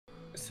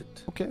Is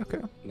it Okay, okay.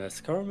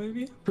 NASCAR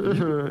maybe?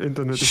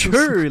 Internet.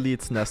 Surely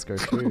it's NASCAR.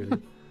 Surely.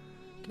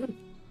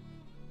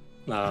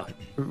 Nah.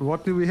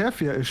 What do we have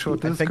here? A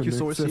short And thank you,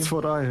 disconnect. Sourcey. That's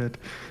what I had.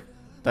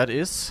 That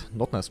is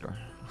not NASCAR.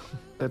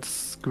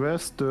 That's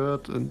grass,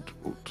 dirt, and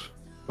wood.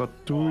 But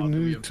do we do we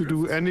need have to do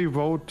drifts? any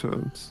road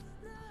turns?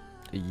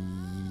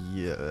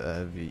 Yeah,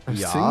 I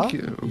yeah, think,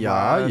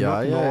 yeah, well, yeah,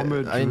 not yeah.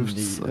 normal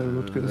drifts, I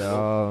would guess.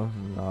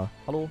 Yeah.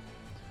 Hello.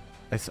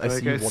 I Like, see I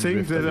one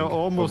think drift, that I are think.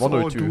 almost One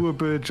or all two.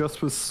 doable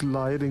just with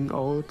sliding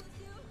out.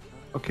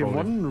 Okay, Probably.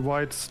 one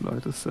wide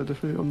slide. Is that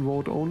definitely on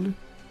road only?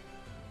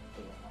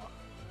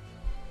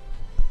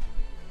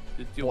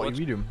 Did you What watch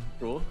medium?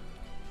 intro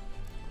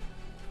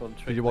from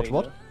Did you watch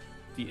what?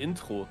 TrackMania? The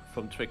intro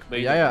from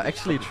TrackMania. Yeah,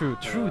 actually, true,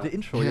 the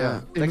intro,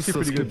 yeah. It's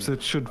actually pretty good. Insta-skips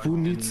it shit. Who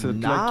needs it?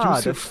 Nah, like,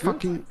 use your that's good.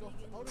 fucking...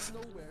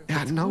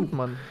 Yeah, no.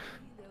 Man.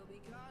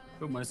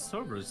 Oh, my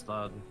server is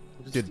dead.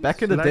 What is Dude,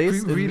 back in the Like,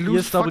 days we in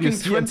lose fucking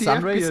ESWC and 20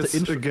 Sunrays,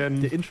 FPS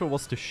again. the intro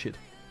was the shit.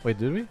 Wait,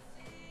 did we?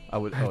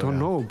 I don't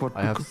know, but...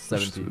 I have because-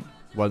 70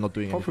 while not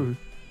doing anything.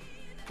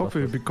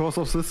 Probably because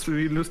of this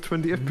we lose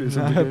 20 FPS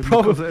in Nah, the game,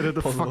 probably- because I added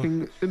a possible.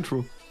 fucking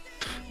intro.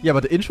 Yeah,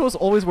 but the intros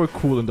always were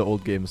cool in the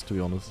old games, to be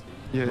honest.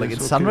 Yeah, Like in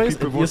it's okay, Sunrays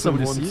people and watch them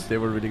ESWC, once. they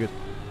were really good.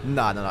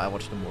 Nah, I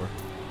watched them more.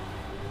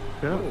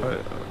 Yeah,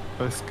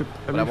 I skipped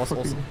But every I was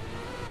fucking... also...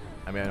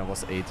 I mean, I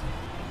was 8. So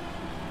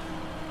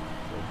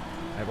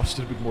I watched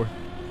it a bit more.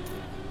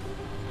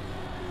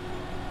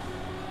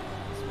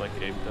 It's my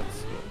game,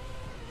 that's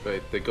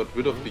Wait, they got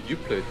rid of the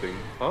Uplay thing,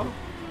 huh?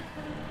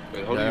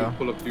 Wait, how do Yeah. you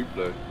pull up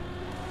Uplay?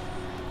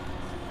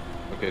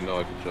 Okay, now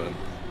I can join.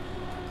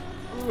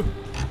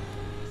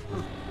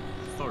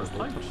 Star is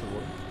playing.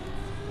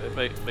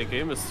 my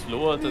game is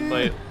slower than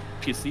my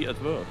PC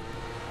at work.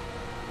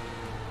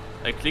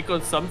 I click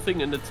on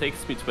something and it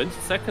takes me 20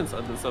 seconds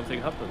until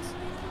something happens.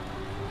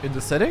 In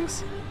the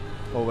settings?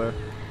 Or where?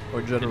 Or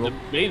in In general? the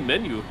main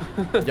menu.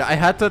 Yeah, I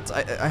had that.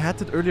 I had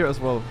that earlier as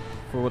well,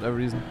 for whatever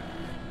reason.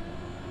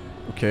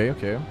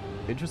 Okay.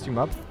 Interesting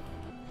map.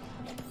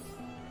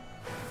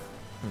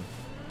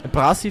 And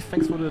Brasi,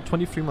 thanks for the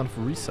 23-month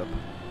resub.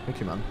 Thank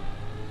you, man.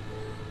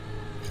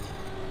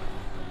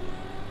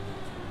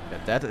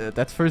 Yeah,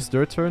 that first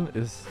dirt turn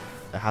is...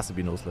 It has to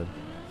be no sled.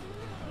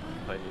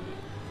 Finally.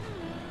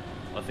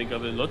 I think I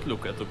will not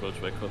look at the world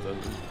record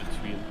and in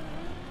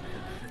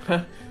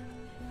between.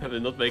 I will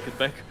not make it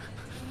back.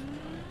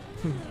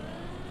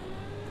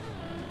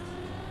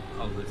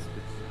 Oh, that's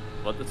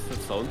What is the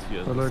sound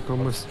here? I like how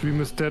my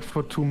stream is dead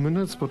for 2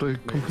 minutes, but I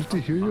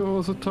completely hear you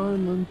all the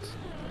time and...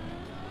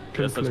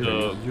 can There's such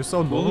play. a You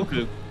sound normal.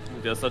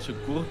 There's such a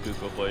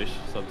Gurgelgeräusch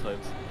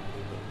sometimes.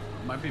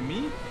 Might be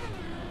me?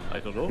 I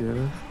don't know. Yeah.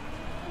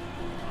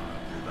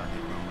 Dude, I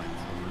hate my mic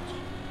so much.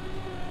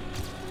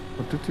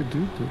 What did you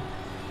do to?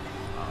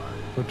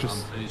 Or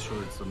just... I'm pretty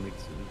sure it's a mix.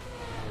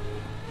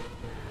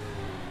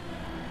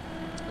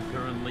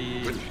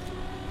 Apparently...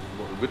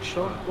 Which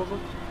shot was it?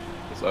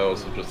 Because I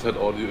also just had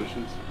audio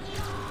issues.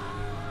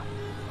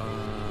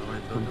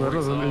 Wait, the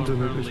Better than Voxer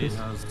internet apparently issues.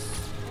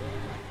 has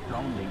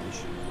grounding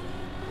issues.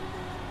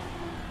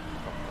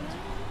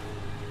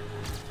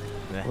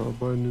 Or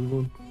buy a new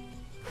one.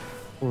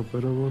 Or a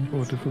better one,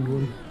 or a different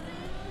one.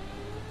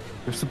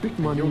 There's the big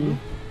money.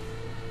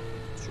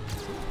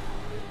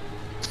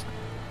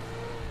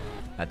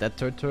 That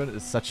third turn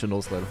is such a no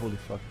slide, holy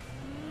fuck.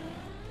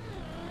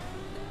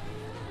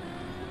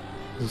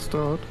 The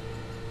start.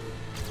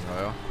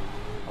 Yeah.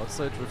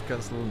 Outside drift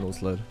cancel, no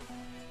slide.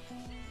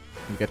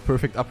 You get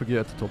perfect upper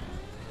gear at the top.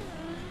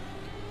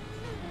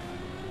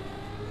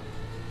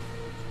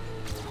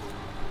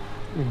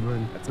 Oh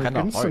man. That's Like kinda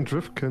instant hard.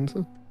 drift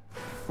cancel.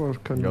 Or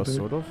can Yeah, you do?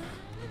 sort of.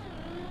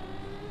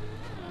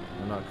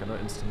 No, kinda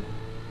instant.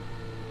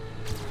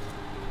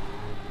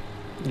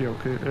 Yeah,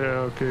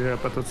 okay, yeah,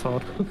 but that's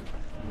hard.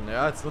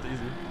 Yeah, it's not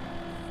easy.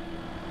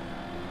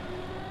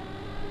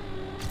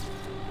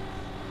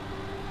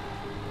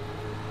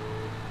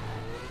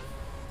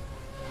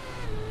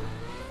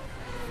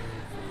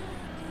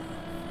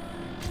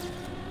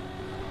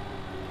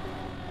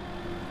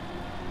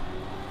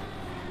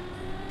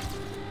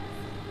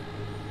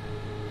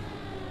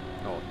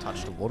 Oh,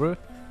 touch the water.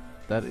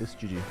 That is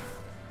GG.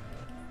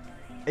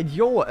 And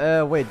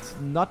yo, wait,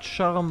 not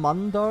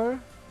Charmander?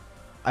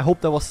 I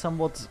hope that was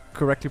somewhat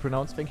correctly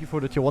pronounced. Thank you for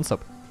the tier 1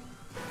 sub.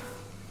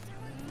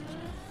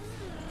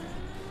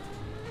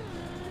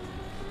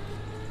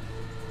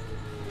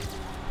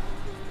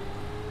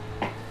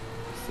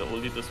 Is there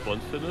only this one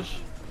finish?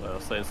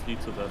 Science lead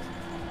to that.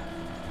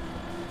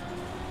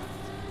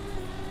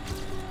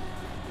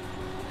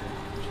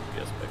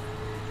 Yes, back.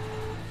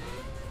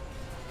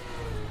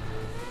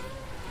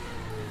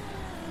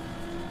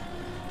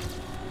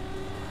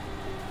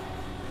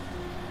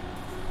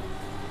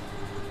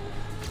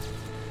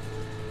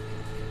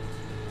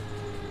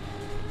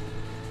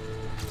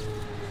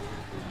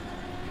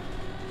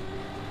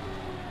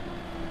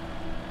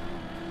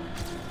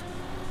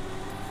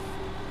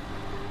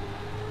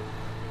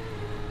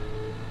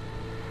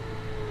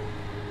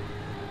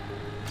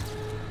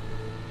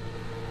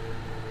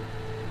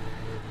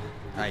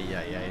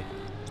 Ay.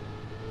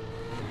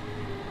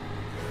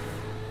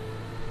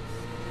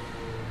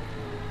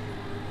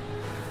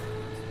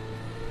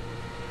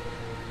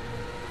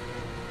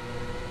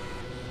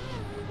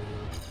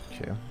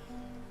 Okay.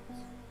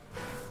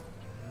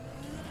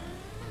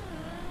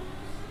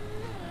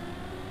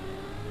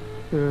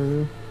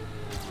 Yeah.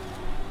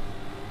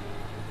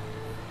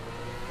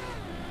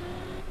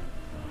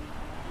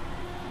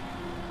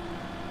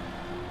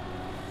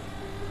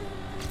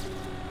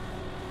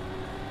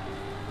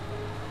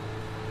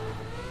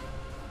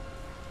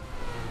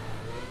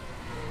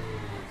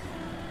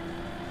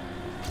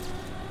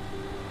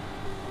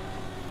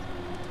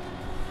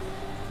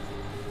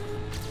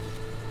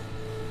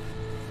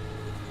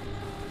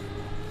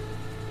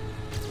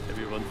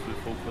 Everyone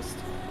full focused.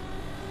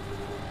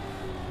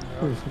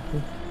 Oh, ist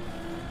okay.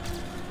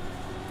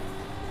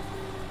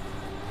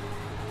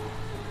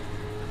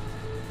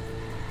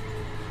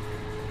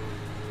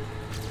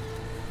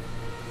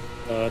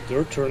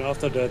 Dirt turn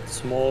after that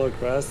small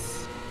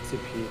grass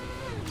CP.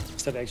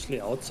 Is that actually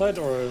outside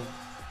or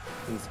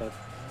inside?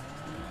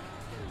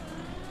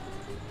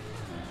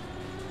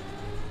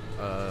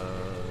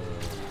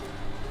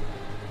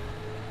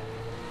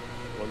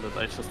 One that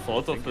I just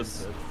thought of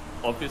is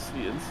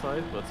obviously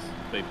inside, but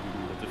maybe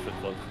a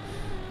different one.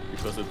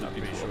 Because it would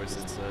be too sure it's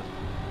obvious. inside.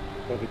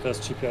 Well, because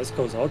GPS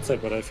goes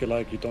outside, but I feel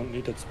like you don't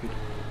need that speed.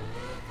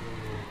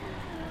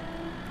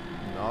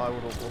 No, I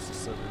would have also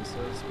said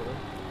inside as well.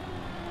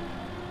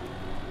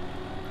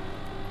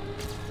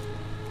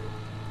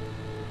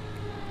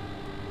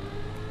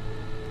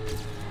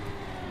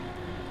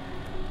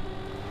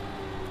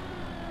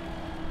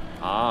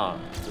 Ah,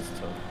 this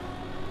turn.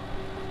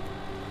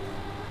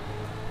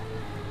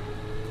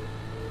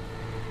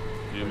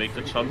 Do you make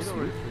the jump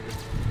smooth?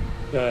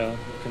 Yeah, you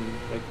can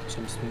make the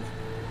jump smooth.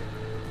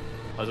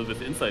 Also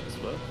with inside as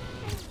well?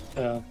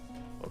 Yeah.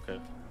 Okay.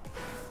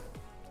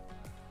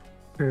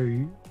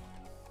 Okay.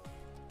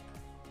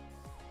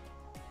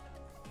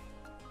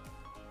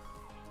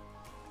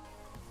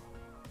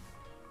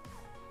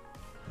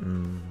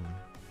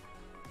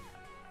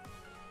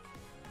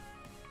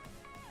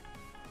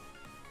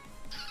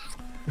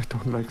 I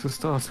don't like the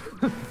start.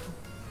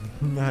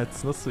 Nah,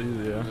 it's not so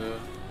easy, yeah. Yeah.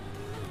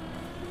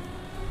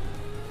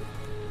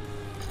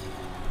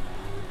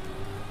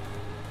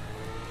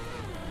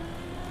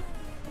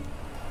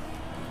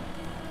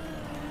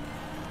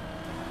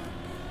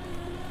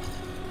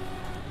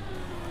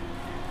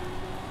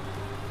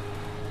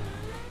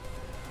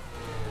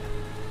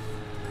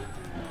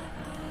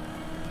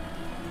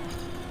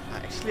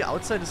 Actually,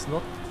 outside is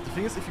not. The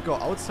thing is, if you go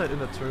outside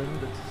in a turn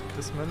that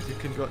Chris meant, you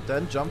can go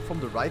then jump from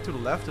the right to the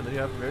left, and then you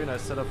have a very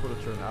nice setup for the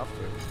turn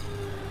after.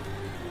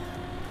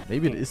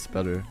 Maybe it is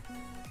better.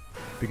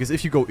 Because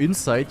if you go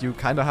inside, you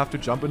kind of have to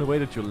jump in a way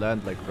that you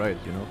land like right,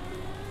 you know?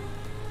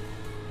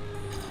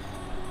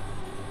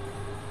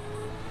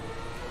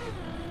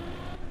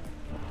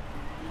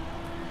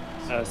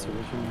 So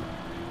we can...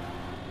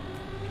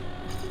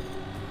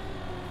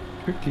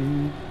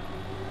 Tricky.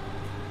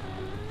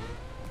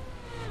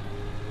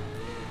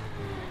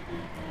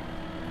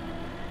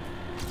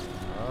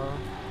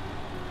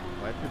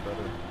 Might be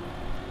better.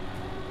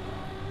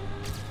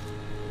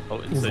 Oh,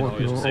 inside What, now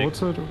you no, take.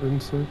 outside or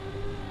inside?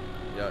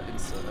 Yeah,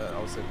 inside,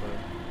 outside better.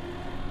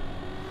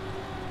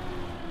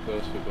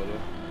 That's way better.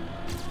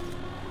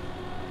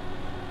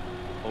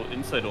 Oh,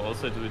 inside or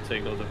outside do we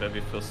take now the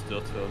very first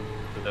dirt turn,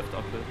 the left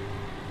uphill?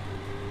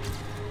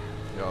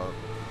 Yeah,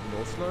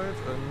 no slide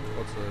and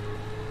outside.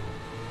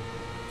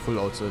 Full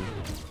outside.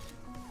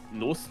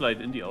 No slide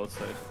in the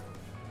outside.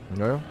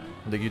 Yeah.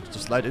 And then you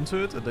just slide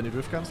into it, and then you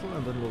drift cancel,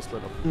 and then no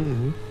slide up.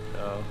 Mm-hmm.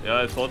 Yeah,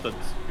 I thought that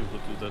you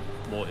would do that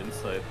more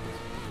inside. But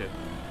okay.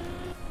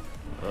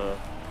 What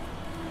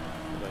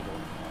I know.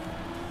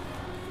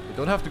 You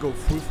don't have to go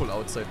full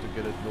outside to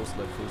get it no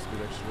slide full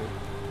speed actually.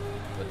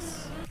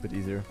 That's a bit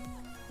easier.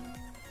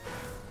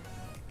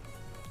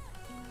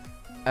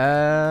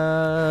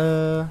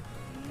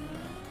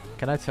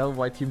 Can I tell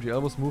why Team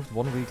GL was moved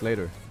 1 week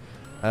later?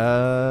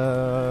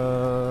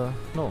 No.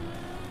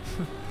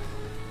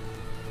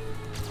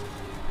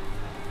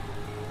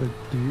 Do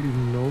you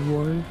even know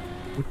why?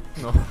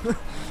 No.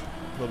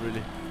 Not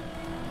really.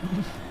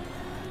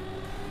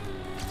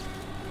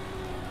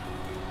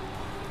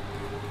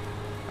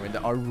 I mean,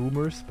 there are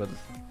rumors, but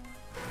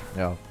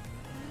yeah.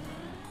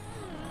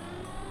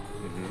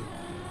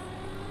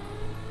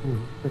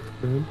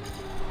 Explain.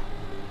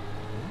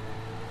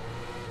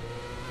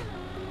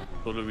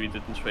 Totally we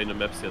didn't train the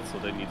maps yet, so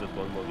they needed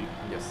 1 more week.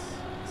 Yes,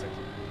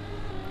 exactly.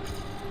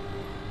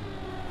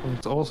 Oh,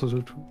 it's also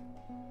the truth.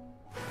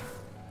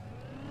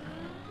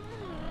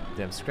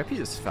 Damn, Scrappy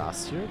is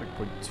fast here. Like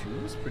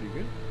 0.2 is pretty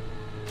good.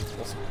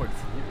 Also 0.3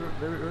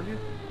 very early.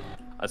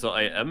 Also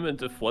I am in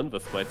div 1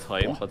 with my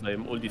time, but I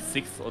am only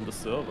 6th on the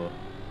server.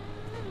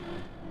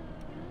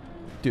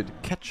 Dude,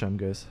 catch him,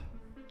 guys.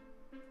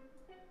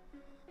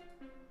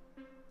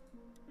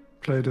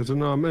 Played it in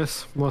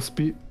RMS, must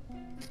be.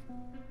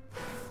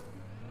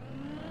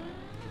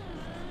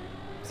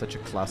 Such a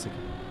classic.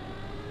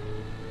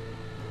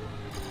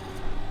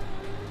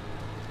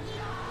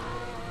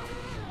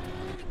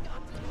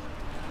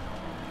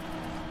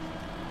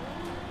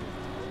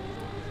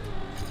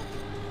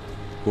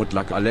 Good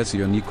luck,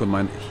 Alessio, Nico,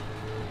 mein ich.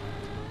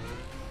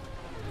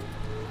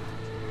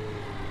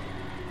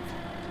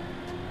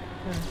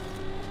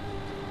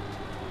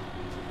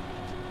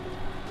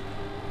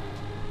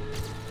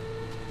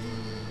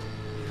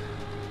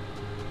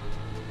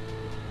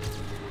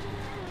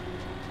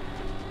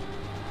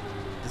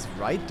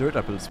 right dirt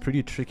uphill, it's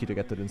pretty tricky to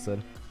get that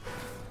inside.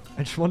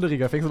 And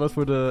Schwonderiger, thanks a lot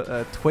for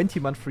the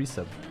 20-month free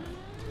sub.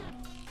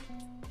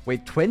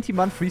 Wait,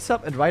 20-month free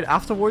sub and right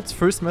afterwards,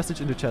 first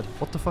message in the chat.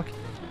 What the fuck?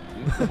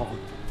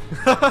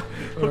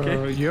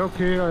 Okay. Yeah,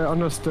 okay, I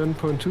understand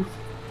point 2.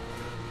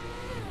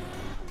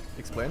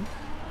 Explain.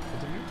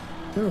 Continue.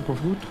 Yeah,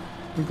 both good.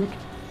 We're good.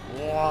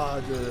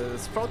 Wow, the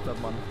Sprout Map,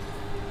 man.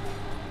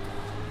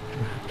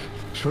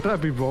 Should I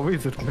be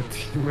worried that my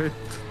teammate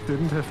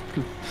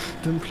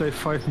didn't play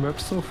 5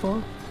 maps so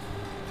far?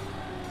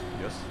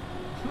 Yes.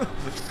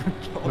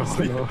 No,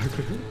 no.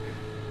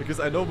 Because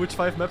I know which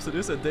 5 maps it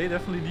is and they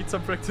definitely need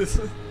some practice.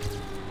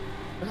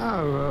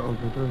 Ah, well,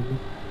 okay.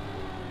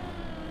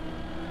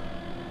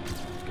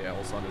 Okay, I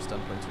also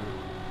understand point 2.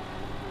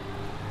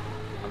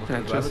 I'm not Yeah,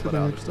 gonna drive just it, but I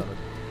the understand it.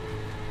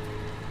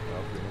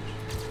 Yeah, pretty much.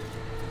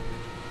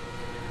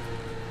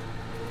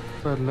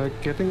 But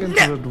like getting into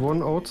that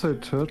one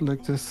outside turn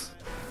like this,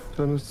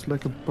 then it's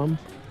like a bump.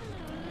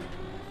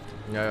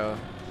 Yeah.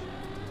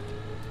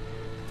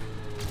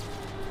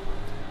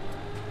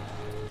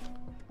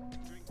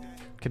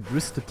 Can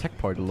risk the tech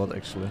part a lot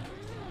actually.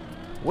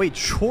 Wait,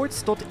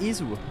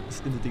 shorts.esu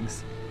is in the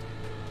things.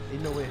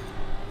 In no way.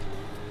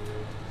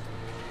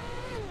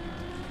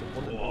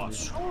 Oh,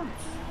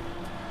 shorts!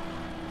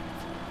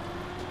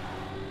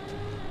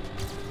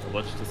 I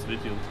watched this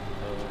video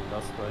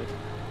last night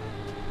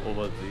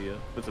over the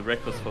with the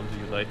records from the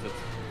United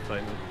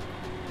final.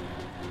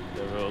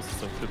 There were also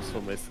some clips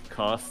from my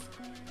cast.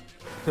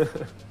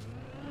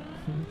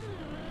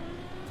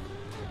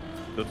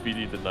 Not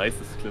really the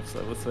nicest clips,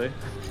 I would say.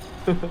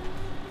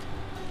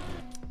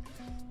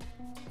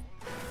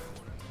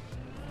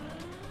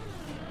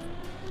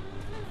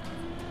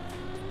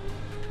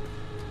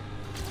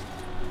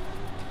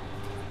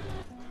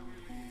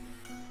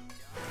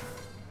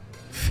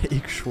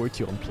 Fake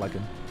shorty on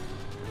plugin.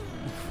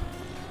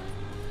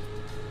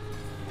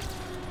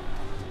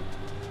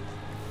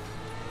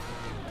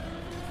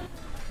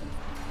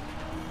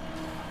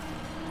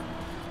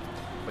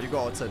 But you go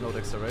outside no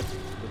Dexter, right?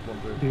 With one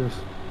bird. Yes.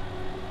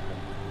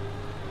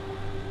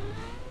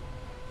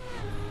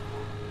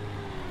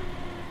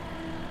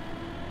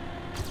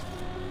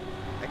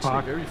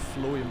 Actually, very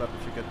flowy map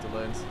if you get the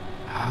lines.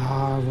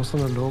 Ah, I was on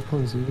a low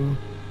point 0.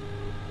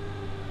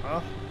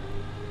 Ah.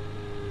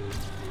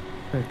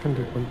 I can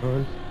do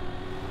 1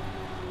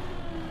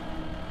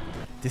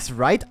 This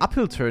right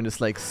uphill turn is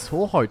like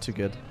so hard to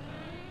get.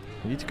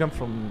 You need to come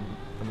from...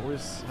 I'm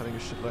always having a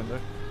shit line there.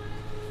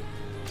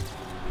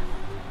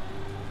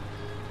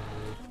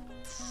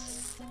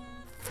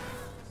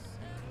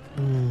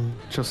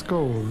 Just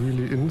go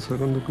really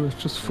inside on the grid,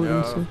 just full Yeah.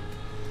 inside.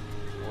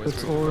 Always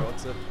That's going all. for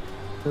outside.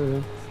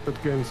 Yeah,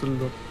 that gains a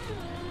lot.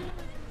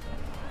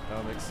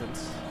 Yeah, makes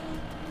sense.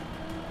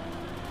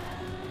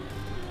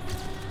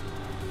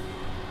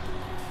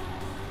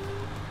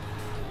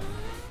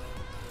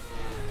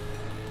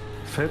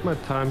 Failed my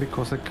time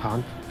because I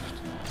can't.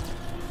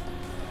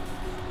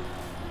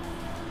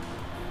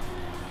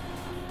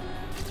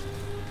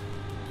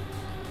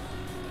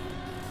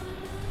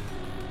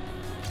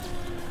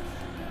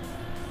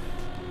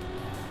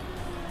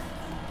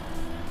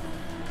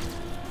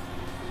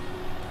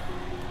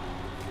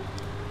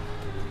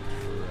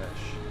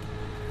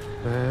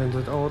 And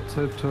that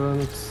outside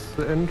turn, it's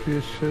the entry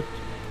is shit.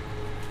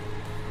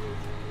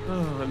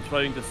 I'm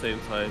trying the same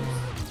times.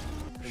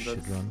 And Shit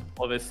that's run.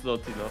 always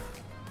not enough.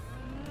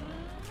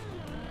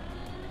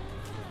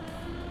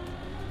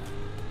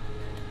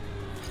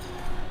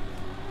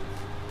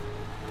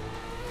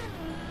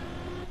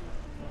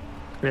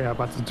 Yeah,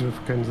 but the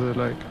drift cancel,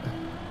 like.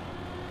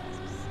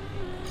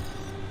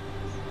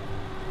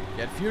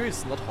 Yeah, Fury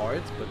is not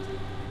hard, but you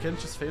can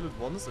just fail it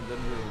once and then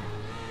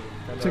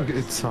you're I kinda... think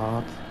it's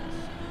hard.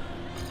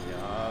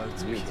 Yeah,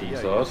 it's okay, It's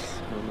I hard. guess.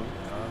 No.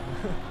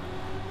 Yeah.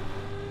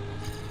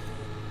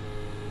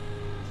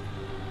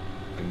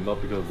 And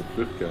not because of the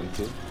drift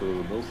cancel, so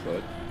no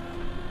side.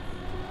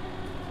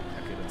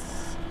 Okay,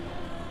 that's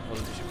not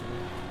an issue for me,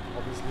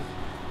 obviously.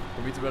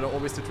 For me, to rather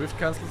always the drift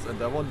cancels, and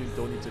that one you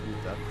don't need to do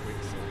that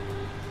quick, so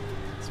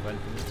it's fine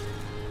for me.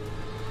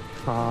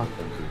 Hard.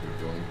 I'm thinking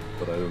wrong,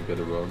 but I don't get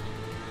around.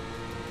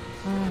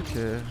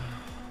 Okay.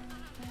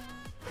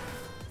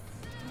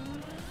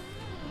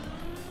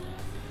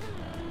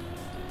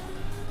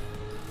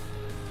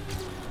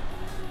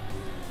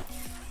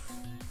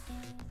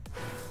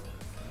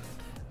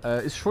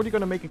 Is Shorty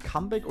gonna make a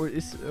comeback or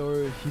he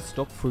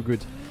stopped for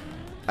good?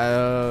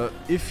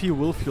 If he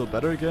will feel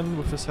better again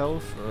with his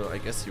health, I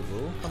guess he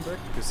will come back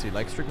because he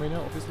likes TrackMania,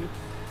 obviously.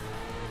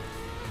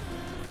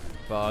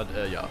 But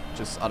yeah,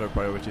 just other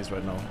priorities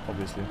right now,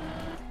 obviously.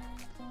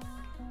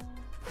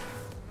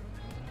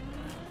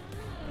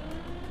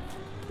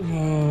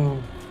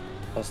 Oh,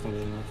 that's not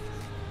enough.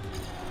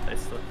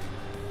 Nice stuff.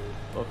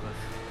 Okay.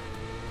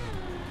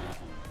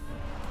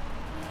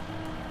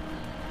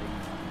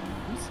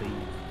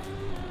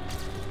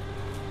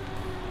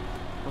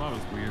 Well, that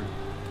was weird.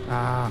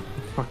 Ah,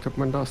 fucked up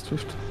my last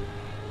drift.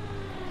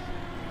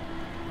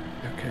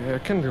 Okay, I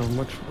can go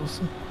much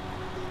faster.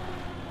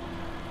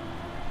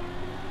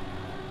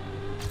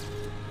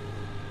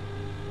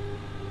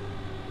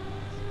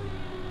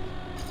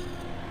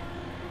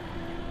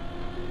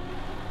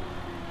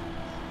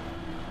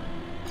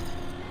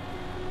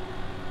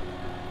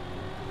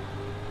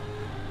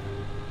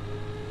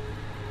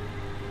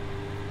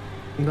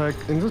 Like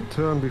in the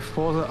turn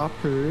before the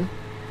uphill,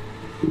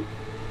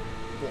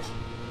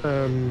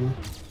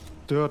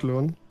 dirt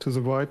lawn to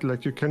the right,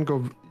 like you can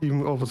go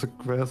even over the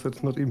grass,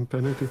 it's not even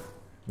penalty.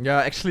 Yeah,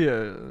 actually,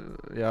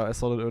 yeah, I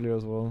saw that earlier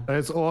as well.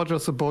 It's all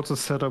just about the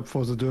setup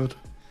for the dirt.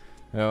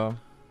 Yeah.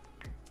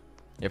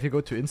 If you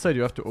go to inside,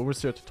 you have to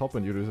oversteer at the top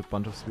and you lose a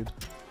bunch of speed.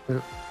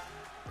 Yeah.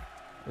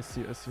 I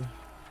see.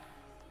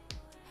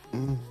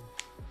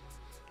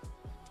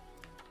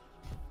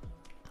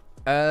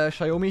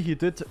 Xiaomi, he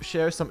did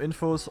share some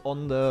infos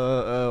on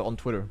the on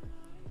Twitter,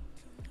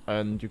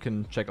 and you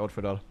can check out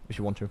for that if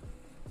you want to.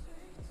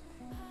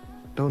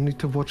 Don't need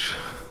to watch,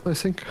 I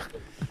think.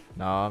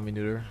 Nah, me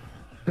neither.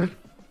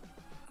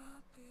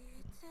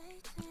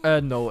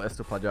 No,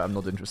 Estopadia, I'm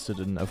not interested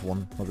in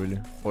F1, not really,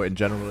 or in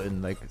general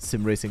in like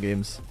sim racing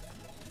games.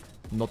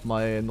 Not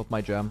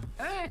my jam.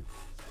 Hey!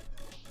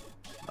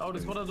 Oh,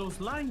 that's one of those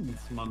lines,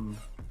 man.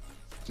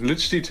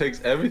 Literally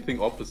takes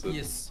everything opposite.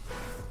 Yes.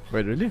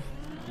 Wait, really?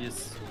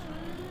 Yes.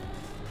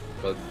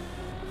 But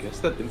I guess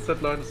that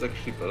inside line is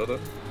actually better then.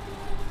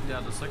 Yeah,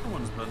 the second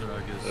one is better,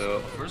 I guess. Yeah. The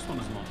first one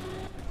is not.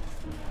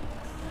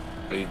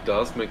 And it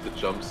does make the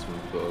jump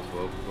smoother as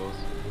well, because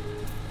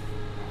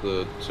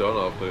the turn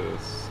after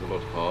is a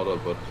lot harder,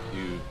 but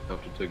you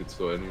have to take it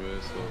slow anyway,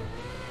 so...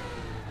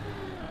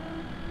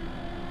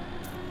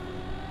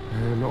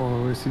 And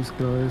always these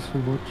guys who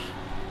watch.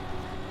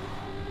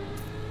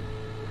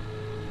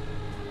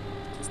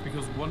 Just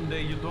because one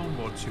day you don't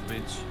watch, you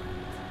bitch.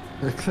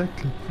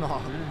 Exactly. No.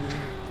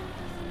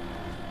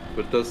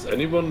 But does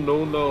anyone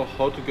know now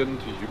how to get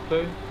into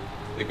Uplay?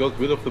 They got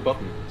rid of the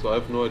button, so I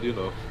have no idea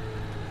now.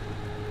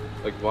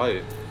 Like,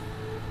 why?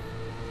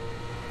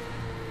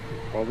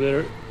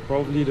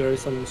 Probably there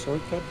is some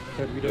shortcut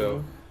that we don't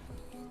know.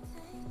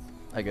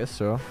 I guess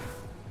so.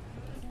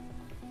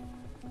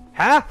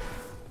 Huh?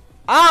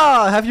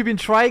 Ah, have you been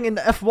trying in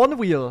the F1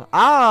 wheel?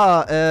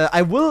 Ah,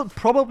 I will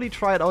probably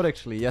try it out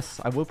actually. Yes,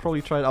 I will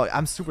probably try it out.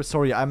 I'm super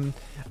sorry. I'm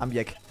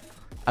Yek.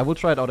 I will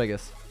try it out, I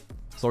guess.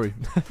 Sorry.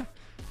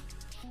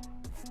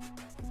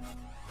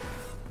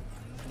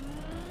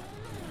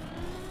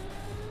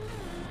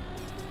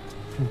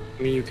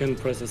 I mean, you can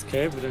press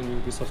escape and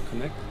then Ubisoft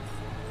Connect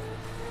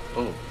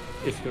Oh,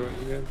 if you're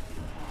in game.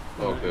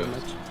 okay.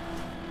 Match.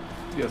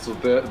 Yeah, so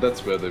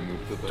that's where they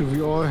moved it. Do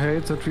we all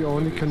hate that we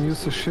only can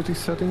use the shitty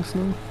settings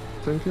now?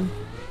 Thank you.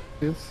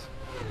 Yes.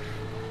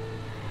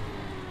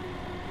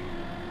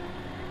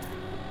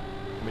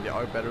 I mean, they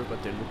are better,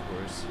 but they look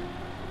worse.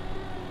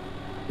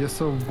 Yes,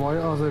 so why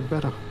are they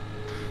better?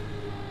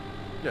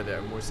 Yeah, there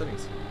are more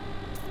settings.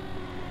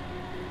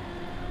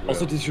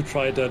 Also, did you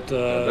try that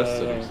less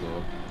settings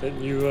now. that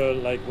new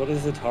like what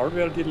is it,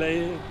 hardware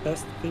delay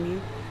test thingy?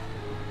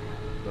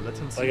 The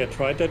latency. Like I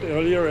tried that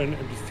earlier and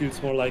it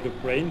feels more like a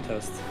brain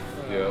test.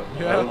 Yeah,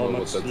 Yeah. I don't How know what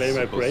much that's delay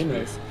my supposed brain to be.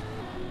 has.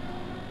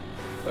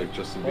 Like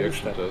just a What is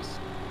reaction that? test.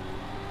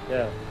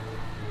 Yeah.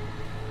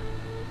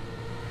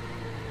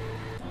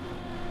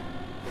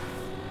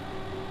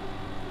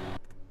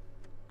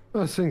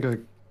 I think I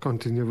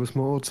continue with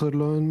my outside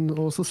line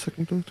also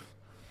second that.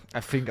 I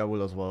think I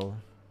will as well.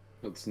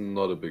 It's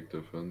not a big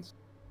difference.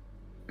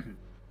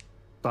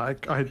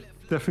 Like, I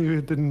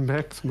definitely didn't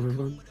max my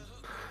one.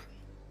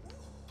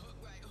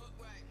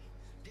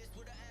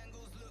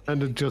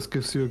 And it just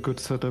gives you a good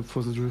setup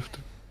for the drift.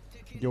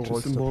 Yo,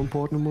 Which is more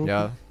important.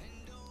 Yeah.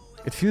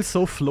 It feels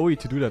so flowy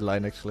to do that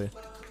line actually.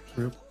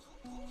 Yep.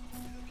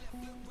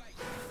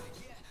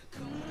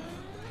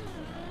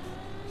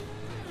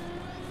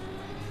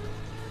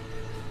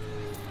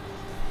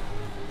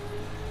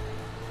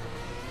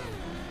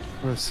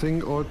 I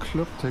think all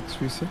club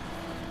takes reset.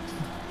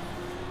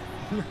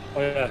 Oh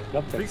yeah,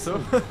 club I think text. so.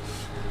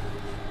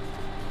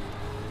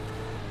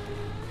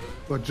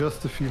 Or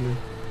just a feeling.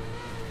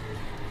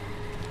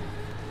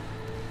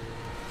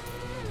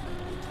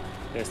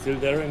 They're still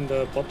there in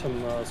the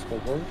bottom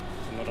scoreboard,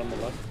 and not on the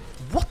left.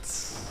 What?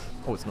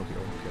 Oh, it's not here.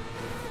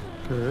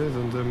 Okay. Okay,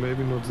 then they're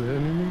maybe not there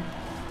anymore.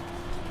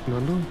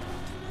 Nando?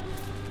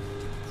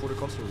 For the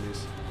console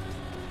release.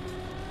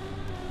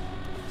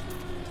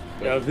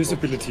 Yeah,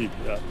 visibility.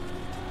 Yeah.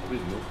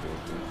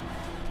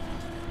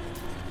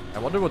 I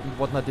wonder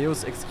what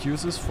Nadeo's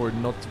excuse is for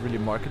not really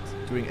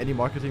doing any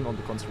marketing on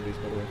the console release,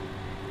 by the way.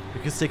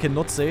 Because they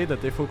cannot say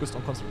that they focused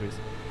on console release.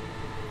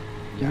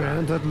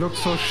 Man, that looks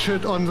so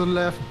shit on the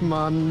left,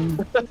 man.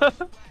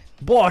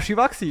 Boah,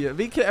 Shivaxi,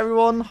 thank you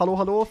everyone.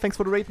 Hello, thanks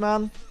for the raid,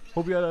 man.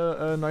 Hope you had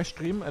a nice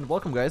stream and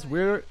welcome, guys.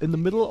 We're in the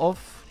middle of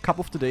Cup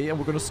of the Day and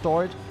we're gonna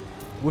start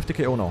with the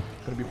KO now.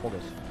 Gonna be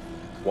progress.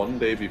 One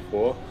day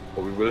before,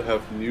 or we will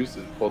have news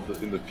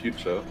in the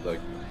future, like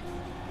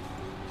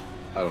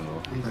I don't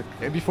know.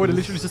 And before they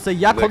literally just say,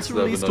 yeah, Next console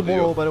release level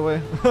tomorrow, Nadeo. by the way.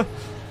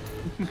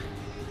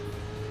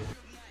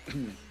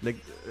 Like,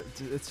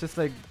 it's just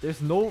like,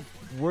 there's no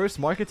worse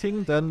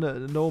marketing than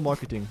no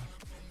marketing.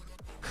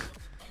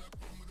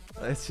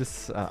 It's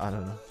just, I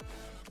don't know.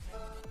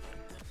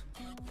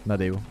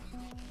 Nadeo.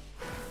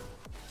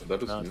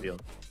 That is new.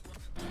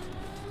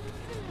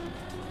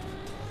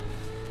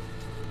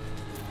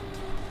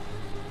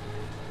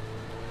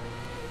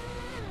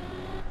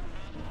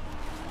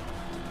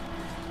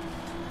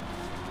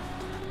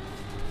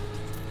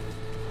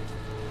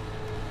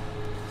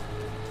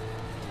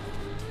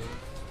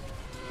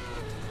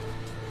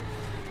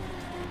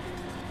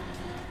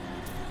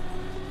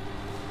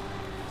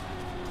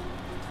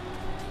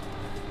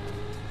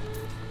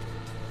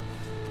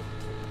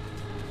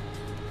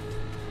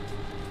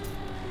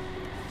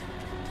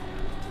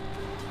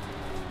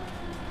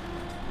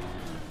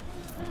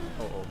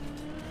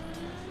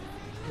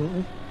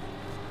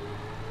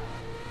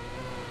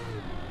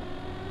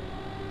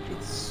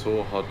 It's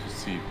so hard to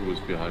see who is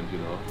behind you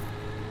now.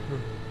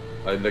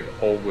 I like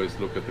always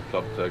look at the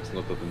club tags,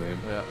 not at the name.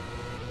 Yeah.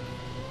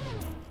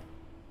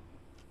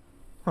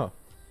 Huh.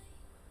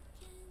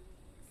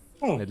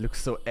 Oh. It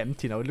looks so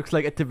empty now. It looks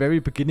like at the very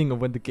beginning of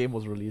when the game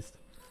was released.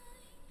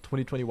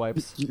 2020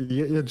 vibes.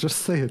 Yeah, just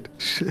say it.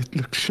 Shit,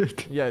 look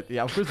shit. Yeah,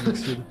 of course it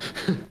looks shit.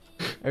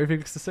 Everything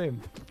looks the same.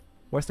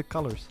 Where's the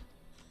colors?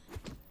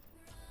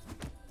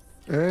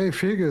 Hey,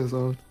 Fege is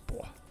out.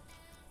 Boah.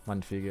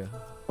 Mann, Fege.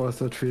 Oh, is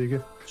that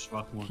Fege?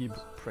 Schwachmann. Keep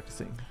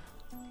practicing.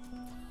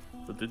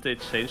 So did they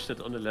change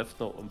that on the left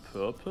now on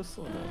purpose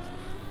or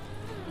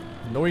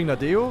not? Knowing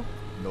Nadeo?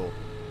 No.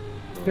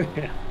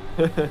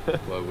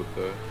 Why would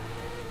they?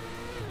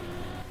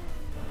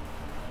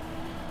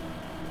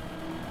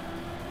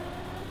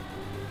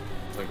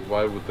 Like,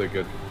 why would they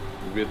get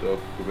rid of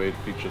great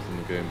features in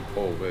the game?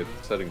 Oh wait,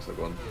 settings are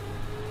gone.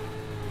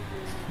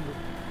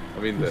 I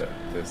mean,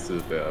 they're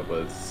still there,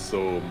 but it's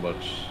so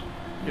much.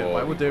 Yeah, more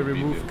why would they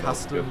remove inconvenient now to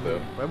custom? get there.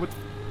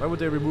 Why would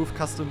they remove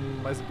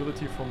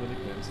customizability from the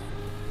nicknames?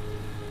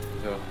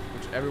 Yeah.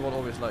 Which everyone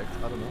always liked.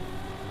 I don't know.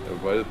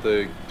 Why did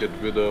they get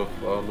rid of,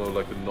 I don't know,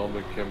 like a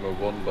normal camera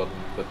 1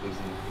 button that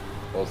isn't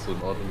also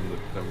an automated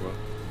camera?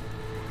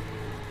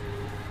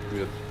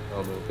 Weird. I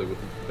don't know,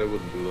 they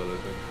wouldn't do that, I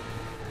think.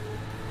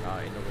 Ah,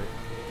 ain't no way.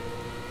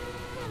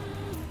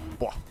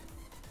 Boah.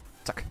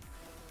 Zack.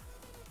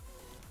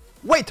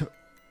 Wait!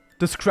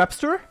 The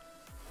Scrapster?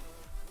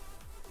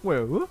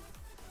 Where?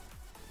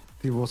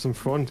 He was in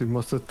front, he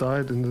must have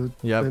died in the...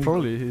 Yeah, end.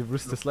 probably. He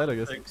risked the slide, I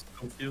guess. Text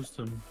confused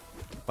him.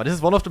 But this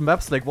is one of the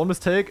maps, like one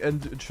mistake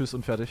and tschüss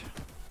und fertig.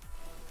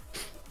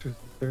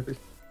 Wait,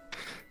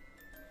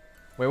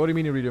 what do you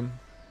mean, Iridium?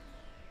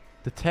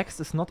 The text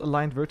is not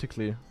aligned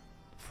vertically.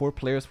 4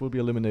 players will be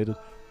eliminated.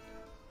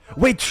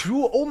 Wait,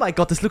 true? Oh my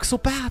god, this looks so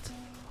bad!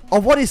 Oh,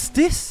 what is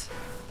this?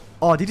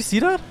 Oh, did you see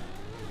that?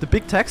 The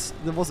big text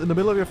that was in the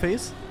middle of your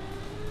face?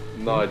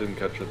 No, I didn't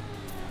catch it.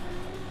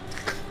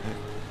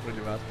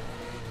 Really bad.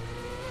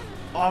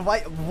 Oh,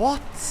 why?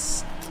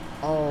 What?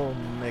 Oh,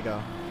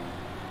 mega.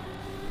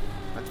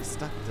 What is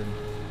that then?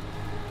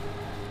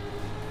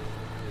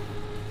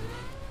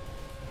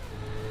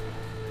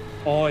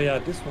 Oh yeah,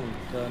 this one.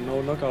 The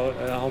no knockout.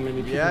 How many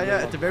people? Yeah, there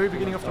at are the very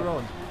beginning of the knocked out.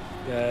 round.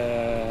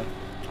 Yeah.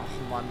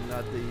 Oh man,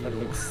 That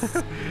looks.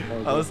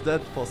 how is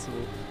that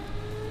possible?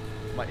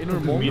 My inner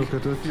Didn't monk look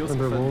at it, feels and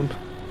I offended. won't.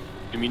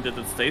 You mean that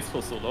it stays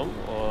for so long,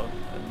 or?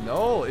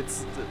 No,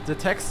 it's the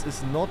text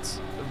is not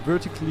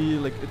vertically,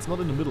 like it's not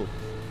in the middle.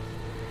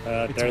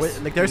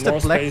 There's the more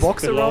black space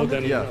box below around it.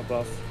 than Yeah.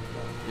 Yes.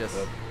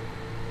 Yes.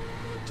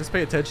 Just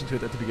pay attention to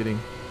it at the beginning.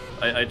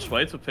 I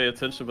try to pay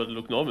attention, but it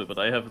look normal, but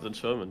I have it in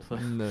German.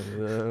 No.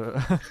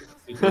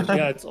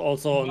 Yeah, it's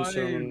also in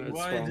German. It's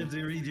Why wrong. did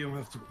Iridium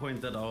have to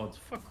point that out?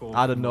 Fuck off.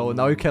 I don't know.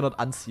 Now you cannot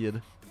unsee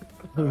it.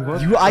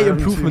 What? I UI haven't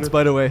improvements, seen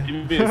by the way.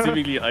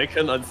 Seemingly I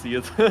can unsee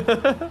it.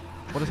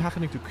 What is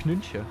happening to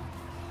Knunche?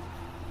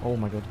 Oh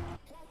my god.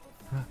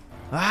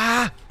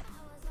 Ah!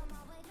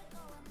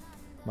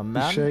 My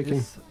man shaking.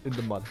 is in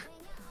the mud.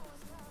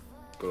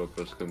 Gotta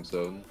press game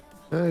 7.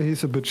 it.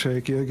 He's a bit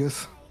shaky, I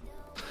guess.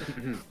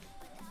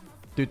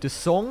 Dude, the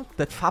song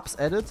that Fabs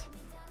added,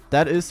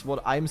 that is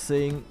what I'm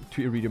saying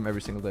to Iridium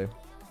every single day.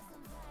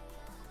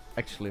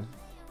 Actually.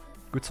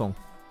 Good song.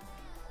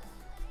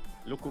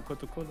 Loco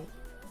Cotocolo.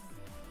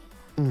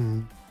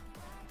 Mm.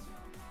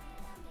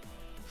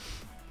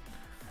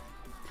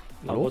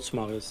 Now what's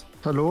Marius?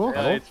 Hello?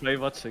 Yeah, I try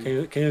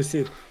watching. Can you see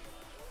it?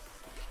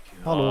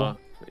 Hello.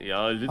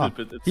 Yeah, a little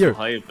bit. It's here. too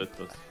high, but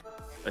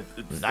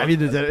it's I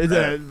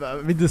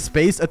mean, the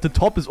space at the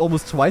top is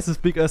almost twice as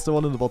big as the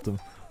one in the bottom.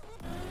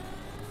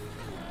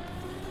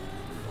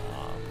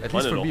 At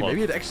least for me.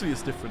 Maybe it actually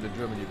is different in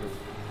Germany,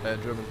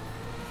 but German.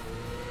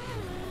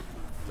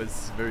 But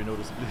it's very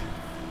noticeably.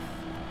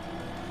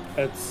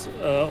 It's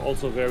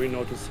also very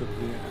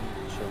noticeably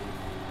in German.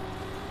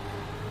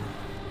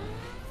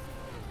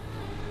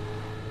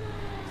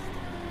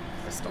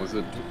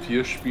 Also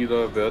 4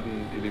 Spieler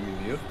werden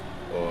eliminiert?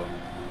 Oder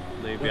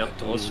Nee, wir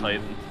werden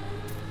ausscheiden.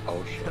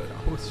 ausscheiden?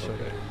 Ausscheiden.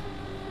 Okay.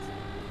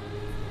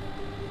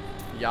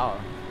 Ja.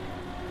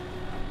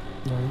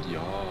 Nein.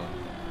 Ja.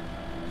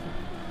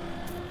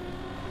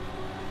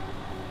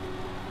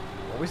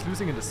 Always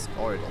losing in the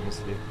start,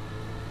 honestly.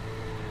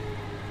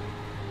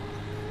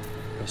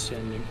 That's the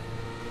ending.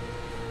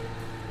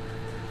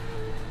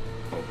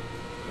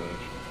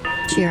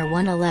 Tier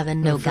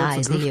 111 no Yeah,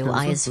 guys, the that's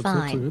UI is that's not so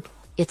fine. good.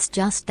 It's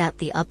just that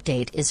the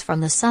update is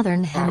from the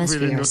southern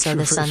hemisphere, not so sure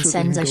the if I sun should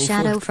sends a even go for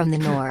shadow it. from the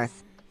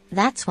north.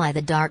 That's why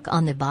the dark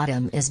on the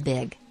bottom is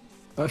big.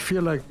 I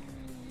feel like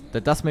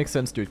That does make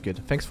sense, dude,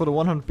 kid. Thanks for the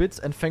 100 bits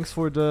and thanks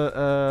for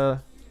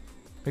the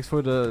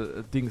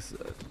things.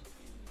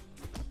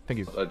 Thank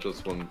you. I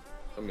just want,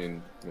 I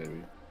mean,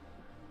 maybe.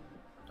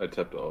 I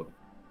tapped out.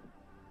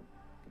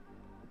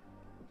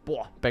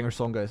 Boah, banger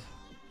song, guys.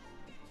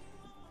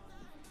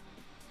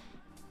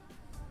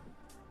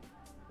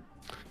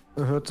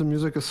 I heard the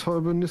music is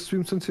horrible in the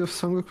stream since you have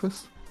song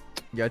request.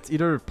 Yeah, it's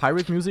either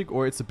pirate music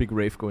or it's a big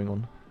rave going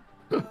on.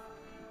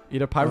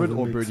 Either pirate the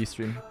or mix. birdie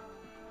stream.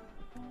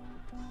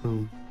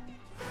 Oh.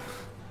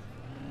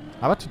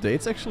 How about today?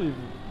 It's actually...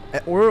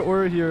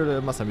 Or here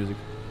the Masa music.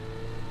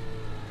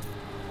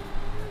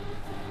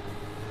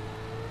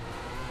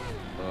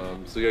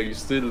 So yeah, you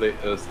still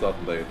start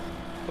late,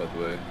 by the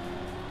way.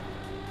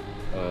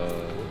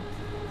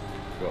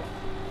 Yeah.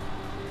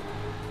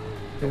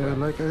 Yeah,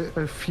 like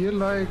I feel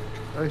like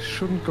I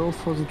shouldn't go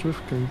for the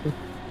drift cancel.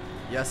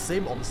 Yeah,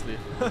 same honestly.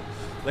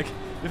 Like,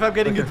 if I'm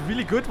getting it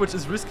really good, which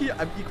is risky,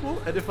 I'm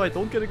equal. And if I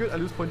don't get it good, I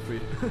lose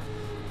 0.3.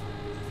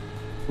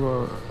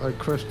 Well, I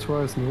crashed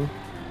twice, no?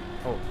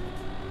 Oh.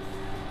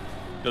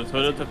 The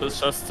alternative is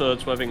just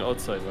driving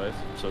outside, right?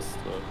 Just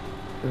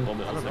normal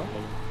I don't outside. know.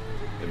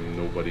 And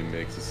nobody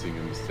makes a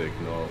single mistake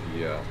now.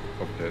 Yeah,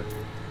 okay.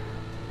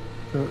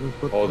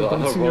 But Oh, the I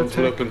don't other think I rounds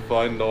would have take- been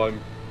fine, now I'm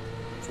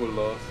full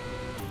last.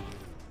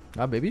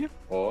 Ah, maybe?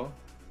 Or...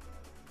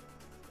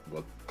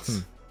 What?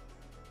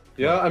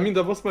 Yeah, I mean,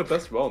 that was my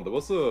best round. That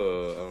was a, I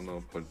don't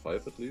know,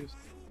 0.5 at least.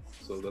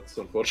 So that's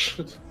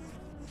unfortunate.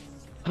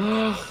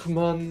 Ah,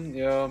 man,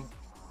 yeah.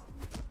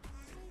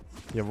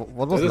 Yeah,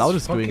 what was That is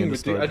Loudest doing fucking in the ridiculous.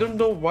 story? I don't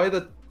know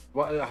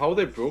how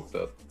they broke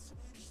that.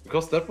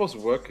 Because that was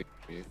working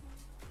for me.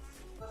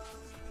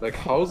 Like,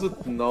 how's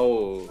it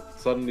now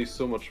suddenly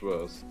so much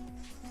worse?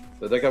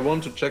 Like, I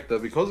want to check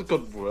that because it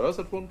got worse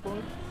at one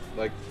point.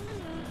 Like,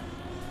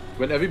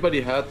 when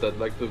everybody had that,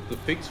 like, the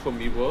fix for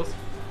me was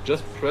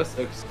just press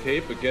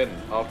escape again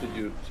after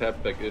you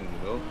tap back in, you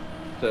know?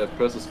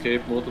 Press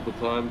escape multiple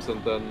times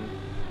and then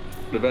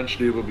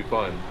eventually it will be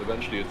fine.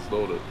 Eventually it's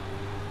loaded.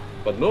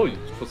 But no,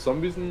 for some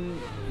reason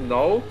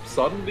now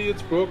suddenly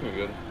it's broken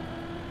again.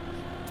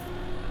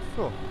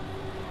 Sure.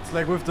 It's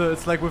like with the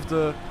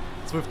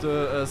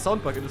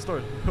sound bug in the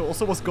story.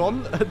 Also was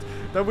gone, and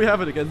then we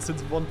have it again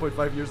since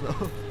 1.5 years now.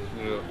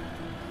 Yeah.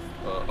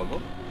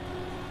 Amma?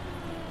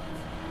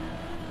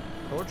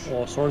 Coach?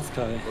 Oh, Sword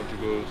Sky. Want to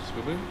go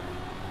swimming?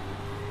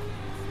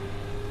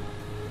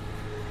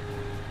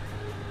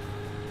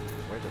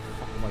 Where the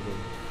fuck am I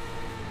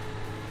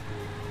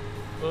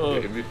going? Yeah,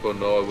 maybe for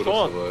now I would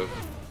have survived.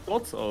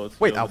 What's out?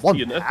 Wait, Yeah, I won.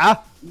 DNF.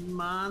 Ah!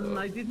 Man,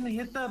 I didn't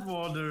hit that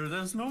water.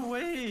 There's no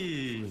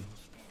way.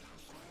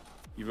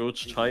 Die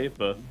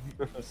Roach-Scheibe.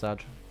 Sad.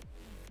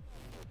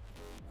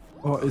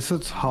 Or is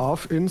it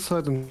half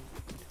inside and...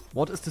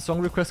 What is the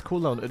song request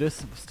cooldown? It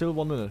is still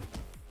 1 minute.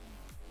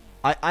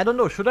 I don't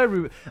know, should I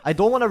I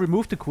don't want to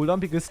remove the cooldown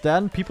because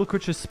then people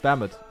could just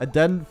spam it. And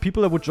then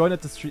people that would join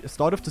at the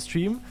start of the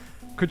stream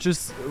could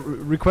just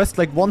request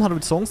like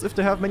 100 songs if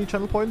they have many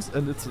channel points,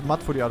 and it's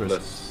mud for the others.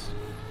 Less.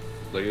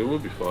 Like, it will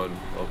be fine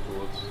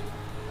afterwards.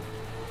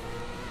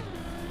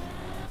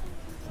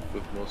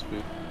 With more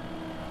speed.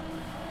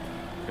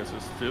 Okay, so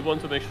still want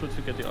to make sure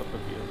to get the upper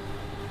gear.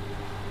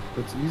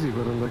 That's easy,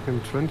 but I'm like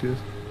in 20th.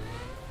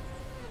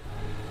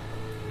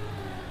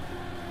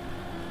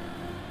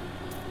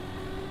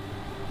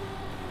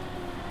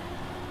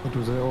 Or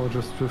do they all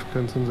just drift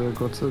cancel their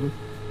god settle?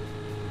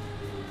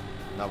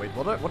 Now wait,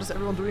 what is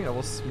everyone doing? I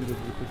was muted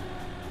real quick.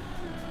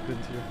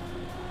 Didn't hear.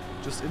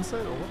 Just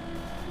inside or what?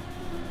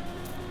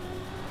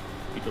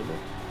 We don't know.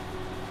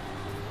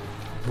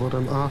 What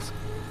I'm asked.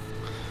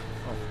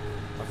 Oh,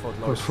 I thought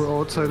Because for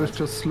outside it's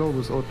just slow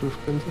without drift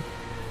cancel.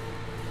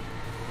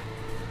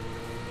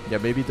 Yeah,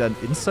 maybe then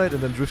inside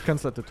and then drift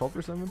cancel at the top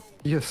or something?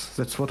 Yes,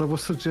 that's what I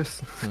was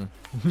suggesting.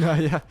 Yeah,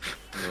 yeah.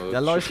 No, Ja,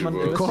 that läuft should man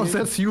work. Because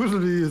that's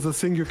usually the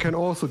thing you can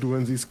also do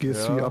in these Gear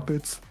 3 Yeah.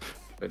 updates.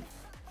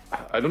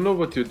 I don't know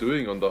what you're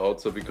doing on the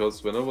outside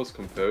because when I was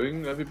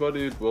comparing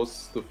everybody, it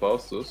was the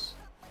fastest.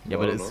 Yeah, I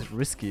but don't it's know.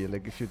 risky.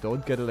 Like if you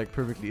don't get it like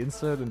perfectly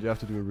inside and you have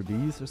to do a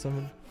release or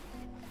something.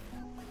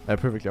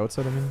 Perfectly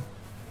outside, I mean.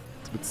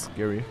 It's a bit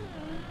scary.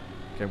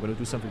 Okay, I'm gonna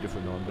do something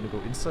different now. I'm gonna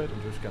go inside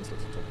and drift cancel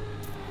at the top.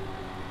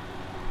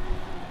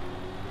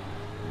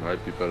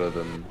 Might be better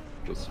than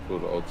just go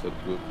to outside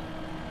grip.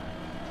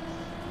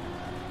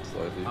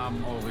 Slightly.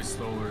 I'm always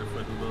slower if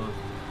I do that.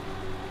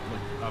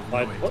 Like, I've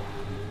Right, no what?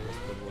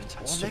 Four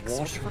Touch legs? the What the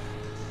water. fuck?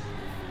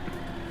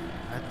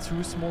 I had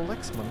 2 small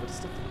legs, man. What is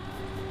that?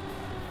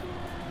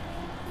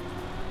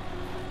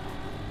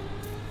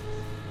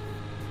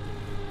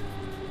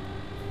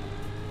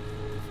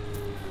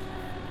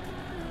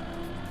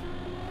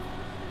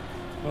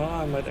 Oh,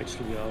 I might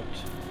actually be out.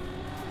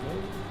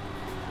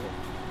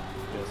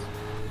 Yes.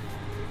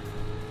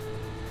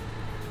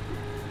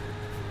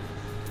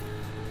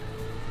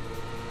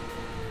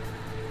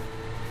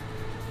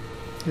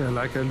 Yeah,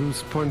 like I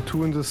lose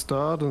 0.2 in the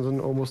start and then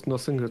almost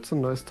nothing. That's a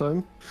nice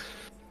time.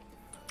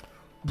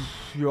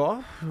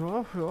 Yeah.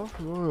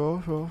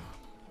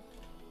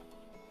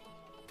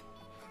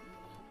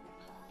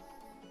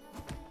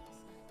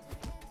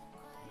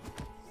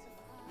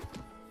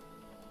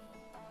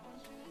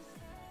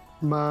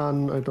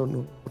 Man, I don't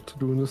know what to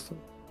do in this time.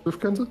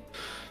 Drift cancel?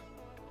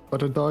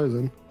 But I die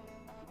then.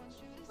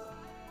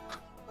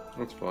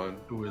 That's fine.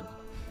 do it.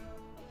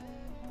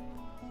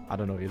 I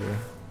don't know either,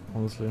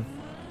 honestly.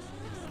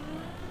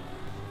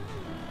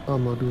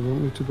 Amma, do you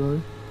want me to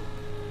die?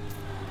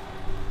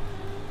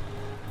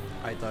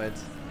 I died.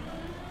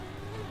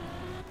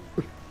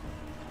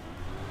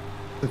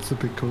 That's a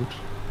big coach.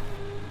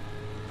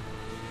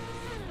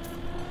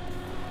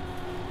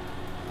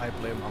 I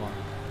blame Amma.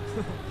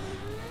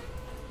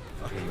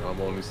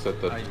 I'm only said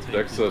I that take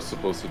Dexter it. is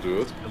supposed to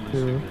do it.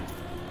 Yeah.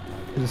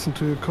 Listen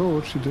to your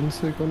coach, he didn't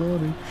say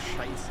Granadi.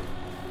 Scheiße.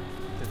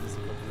 Das ist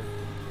ein Problem.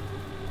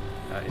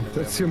 Ja, in a way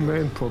That's I'm your gonna-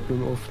 main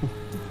problem often.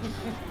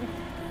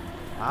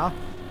 Ah.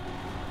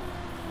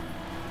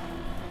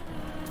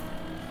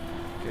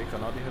 Okay,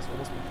 Granadi has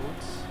almost been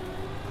put.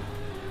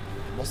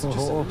 Was So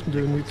how often do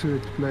you need to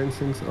explain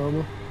things,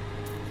 Armor?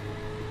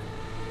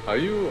 Are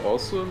you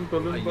also in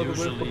Berlin, I by the way,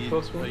 for the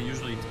first one?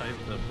 usually type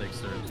the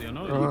Dexter, so you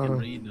know you Ah. can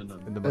read and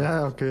in the then... map?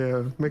 Yeah, okay,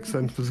 yeah. Makes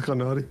sense with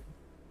Granadi.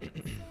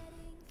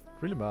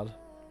 Really bad.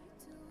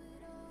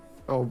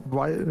 Oh,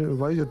 why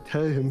you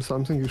tell him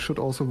something, you should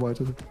also write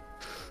it.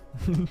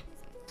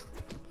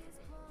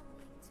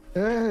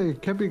 Hey,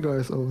 Cappy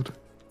guy's out.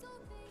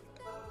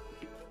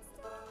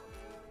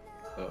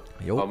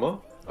 Yo. Hammer,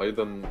 are you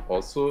then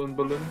also in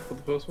Berlin for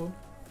the first one?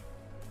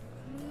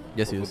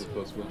 Yes, Or he for is. the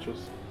first matches?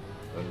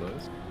 Very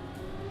nice.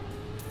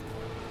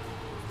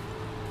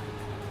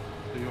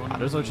 Do you want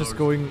Others to are just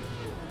going.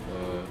 I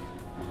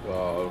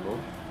don't know.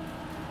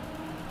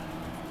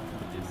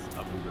 It's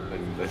up in I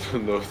the...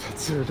 don't know if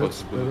that's Yeah, a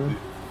that's possibility.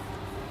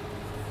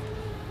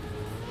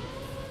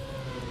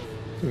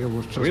 I think I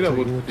was just I mean, I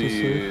taking would it to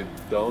say. be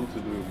down to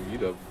do a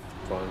meetup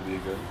finally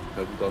again.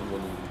 Haven't done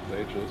one in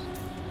ages.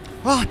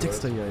 Ah,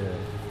 Dexter, yeah.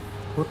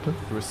 What the?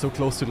 You were so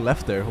close to the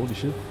left there, holy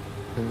shit.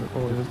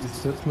 Oh,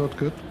 that's not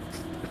good.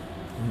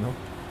 No.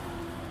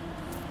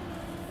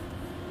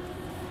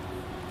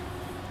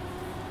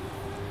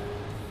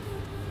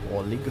 Oh,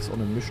 Link is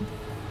on a mission.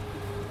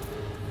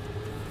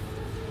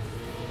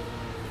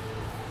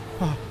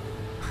 Ah.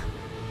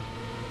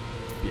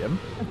 BM?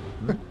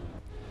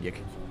 Yuck.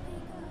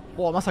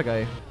 Oh,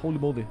 Masagai. Holy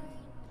moly.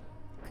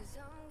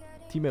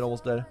 Teammate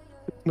almost dead.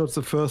 Not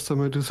the first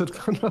time I do that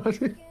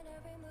Granadi.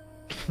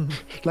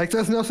 Like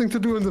there's nothing to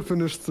do in the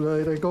finish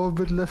straight. I go a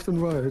bit left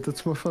and right.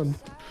 That's more fun.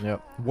 Yeah,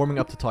 warming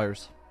up the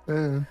tires.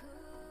 Yeah.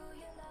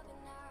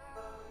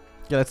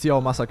 Yeah, let's see how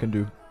Masa can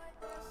do.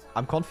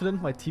 I'm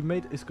confident my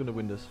teammate is gonna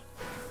win this.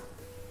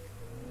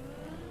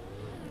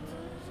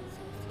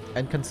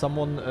 And can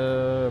someone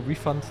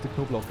refund the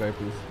Knoblauch guy,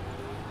 please?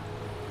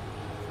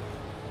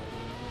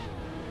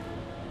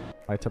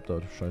 I tapped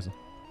out, scheiße.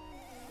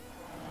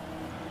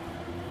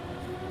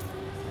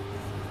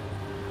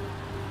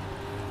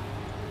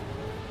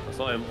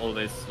 So I'm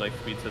always like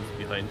 3 tenths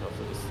behind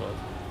after the start.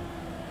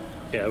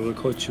 Yeah, I will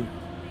coach you.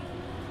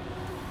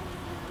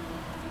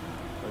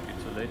 Might be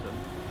too late then.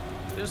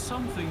 There's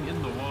something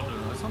in the water.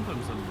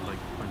 Sometimes I'm like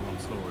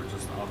 0.1 slower,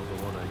 just out of the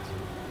water.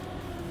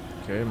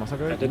 Okay,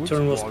 Masagai, Yeah, the gut.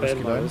 turn was Oh, bad,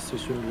 risky line. Marius. You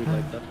shouldn't do it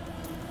like that.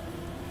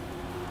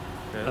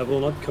 Yeah. I will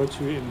not coach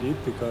you indeed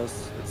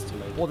because it's too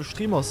late. Oh, the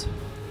Streamers.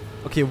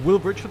 Okay, will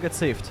Virtual get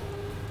saved?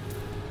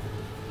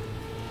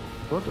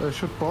 What? I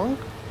should bonk?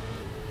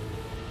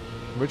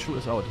 Virtual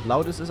is out.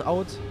 Loudest is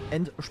out.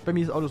 And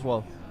Spammy is out as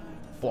well.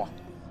 Boah.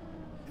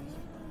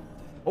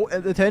 Oh,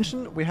 and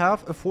attention, we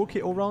have a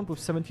 4KO round with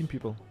 17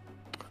 people.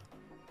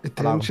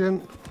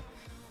 Attention.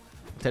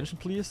 Attention,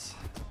 please.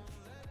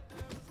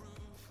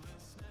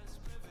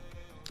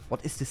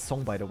 What is this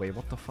song, by the way?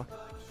 What the fuck?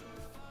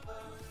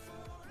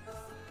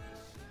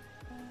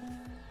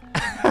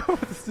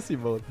 What is this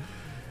emote?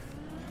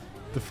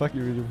 The fuck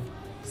you really?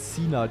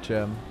 Cena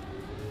Jam.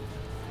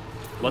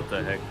 What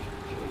the heck?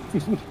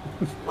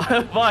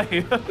 Why?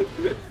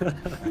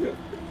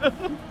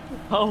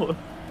 How?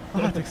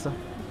 Ah, Dexter.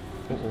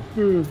 Oh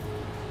oh.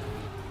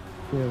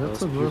 Yeah, that's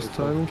That the was worst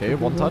beautiful. timing. Okay, to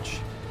do one that. touch.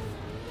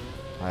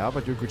 Ah, yeah,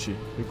 but you're Gucci.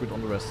 You're good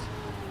on the rest.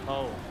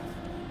 How?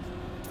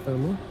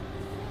 Ammo.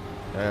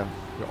 Yeah,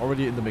 you're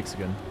already in the mix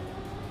again.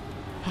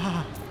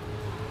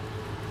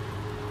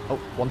 Oh,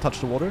 one touch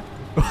the water.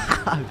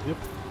 Yep.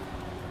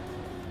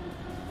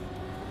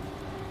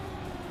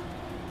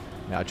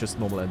 Yeah, just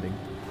normal ending.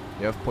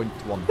 You have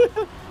 0.1.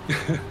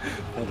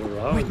 Not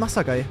around. Wait,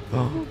 Masagai.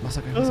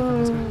 Masagai.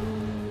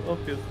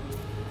 Obvious.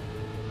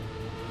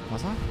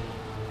 Masa?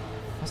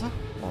 Masa?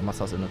 Oh,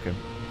 Masa's in, okay.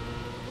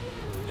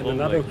 In Oh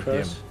another my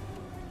crash.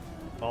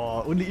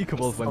 Oh, only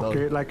Equals went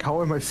Okay, out. like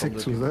how am I sick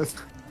the to that?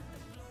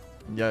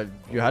 Yeah,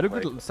 you had a Oh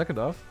good my- second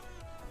half.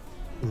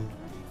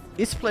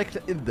 Is playing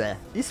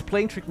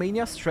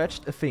TrackMania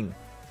stretched a thing?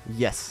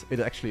 Yes, it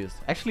actually is.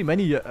 Actually,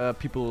 many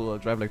people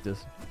drive like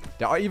this.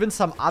 There are even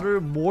some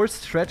other more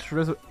stretched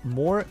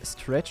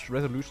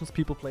resolutions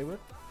people play with.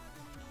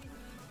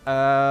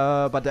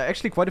 But there are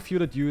actually quite a few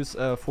that use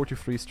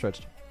 43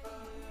 stretched.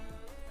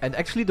 And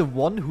actually the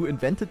one who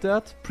invented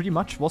that pretty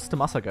much was the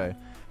Masa guy.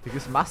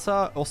 Because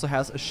Masa also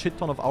has a shit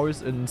ton of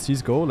hours in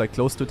CSGO, like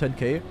close to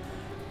 10k.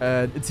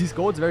 And in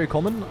CSGO it's very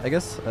common, I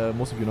guess,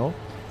 most of you know.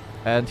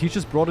 And he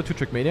just brought it to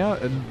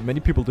TrackMania and many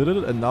people did it,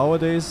 and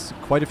nowadays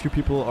quite a few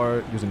people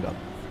are using that.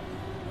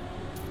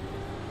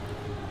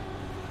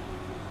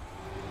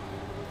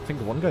 I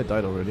think one guy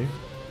died already.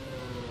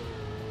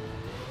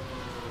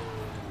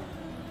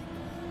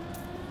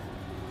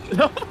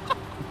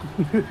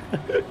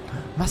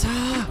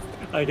 Massa!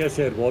 I guess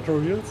he had water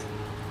wheels.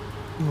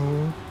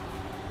 No.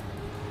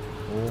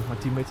 Oh, my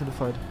teammate's in the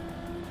fight.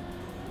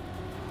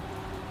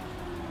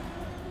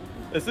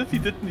 As if he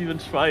didn't even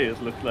try,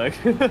 it looked like.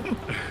 You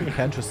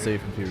can just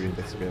save in theory in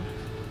this game.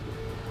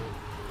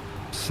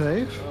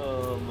 Save?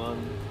 Oh man.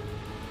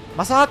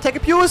 Massa, take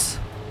abuse!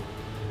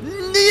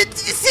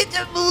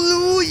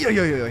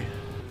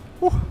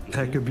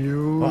 Tech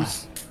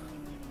abuse.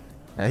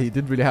 Yeah, he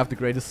didn't really have the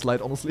greatest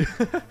slide, honestly.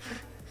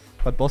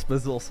 But Boss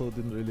Blizz also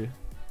didn't really.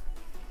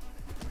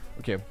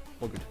 Okay,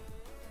 all good.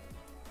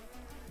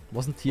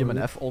 Wasn't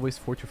TMNF always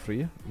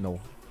 4-3? No.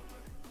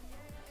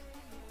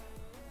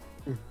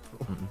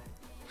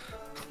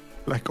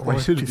 Like all Why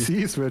should it be?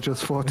 PCs were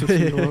just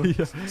 4-3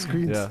 Yeah.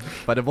 screens. Yeah,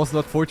 but it was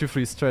not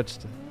 4-3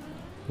 stretched.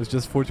 It's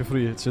just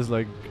 4-3. It's just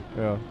like,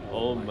 yeah,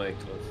 Oh my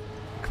god.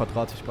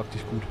 quadratisch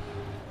praktisch gut.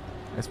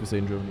 As we say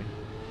in Germany.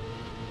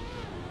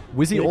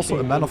 Wizzy Yeah, also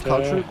a man of okay.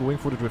 culture, going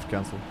for the drift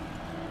cancel.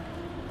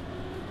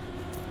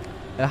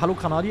 Hello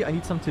Granadi, I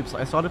need some tips.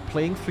 I started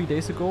playing 3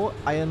 days ago.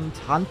 I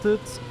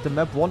hunted the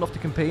map 1 of the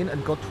campaign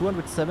and got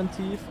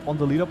 270th on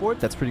the leaderboard.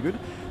 That's pretty good,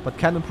 but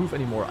can't improve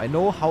anymore. I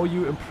know how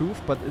you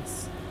improve, but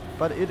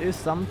it is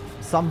some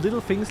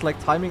little things like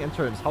timing and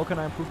turns. How can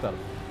I improve that?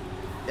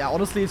 Yeah,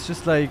 honestly, it's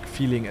just like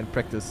feeling and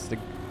practice. Like,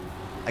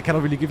 I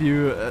cannot really give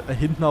you a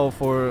hint now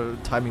for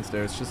timings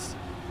there. It's just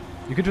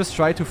you can just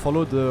try to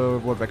follow the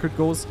world record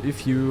goals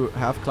if you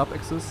have club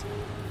access.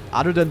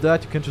 Other than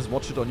that, you can just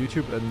watch it on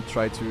YouTube and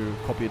try to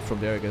copy it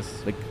from there, I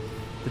guess. Like,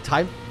 the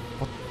time...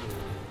 What?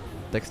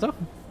 Dexter?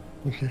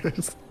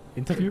 Yes.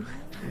 Interview?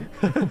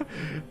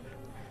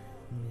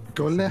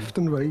 Go left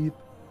and right.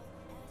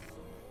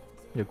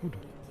 Yeah, good.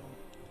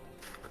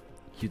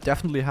 You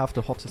definitely have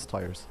the hottest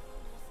tires.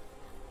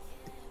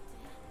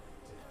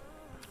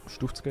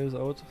 Stuftske is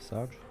out,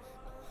 Sarge.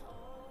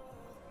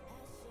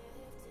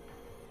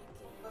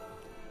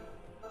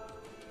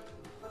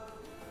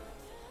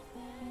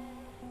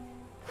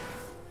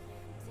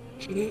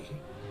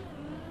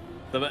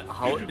 But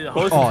how is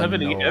it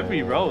happening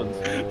every round?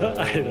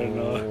 I don't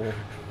know.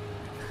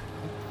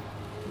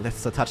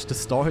 Letzter touched the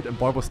start and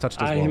Barbos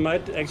touched as He well.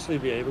 might actually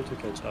be able to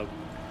catch up.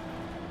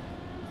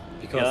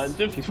 Yeah, Because and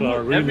if people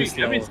are really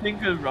slow. every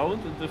single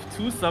round, and if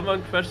 2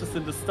 someone crashes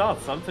in the start,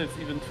 sometimes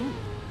even 2.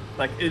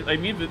 Like, I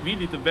mean,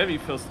 really the very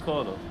first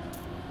corner.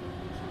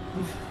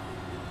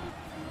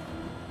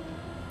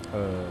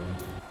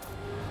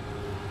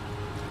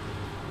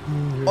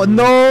 Oh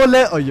no!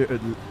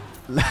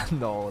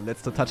 No,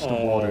 let's touch the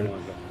Oh water. my god.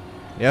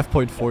 You have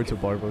 0.4 to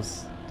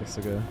Barbos. That's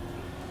okay.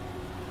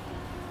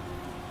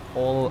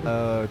 All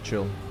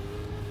chill.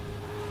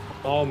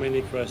 How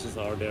many crashes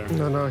are there?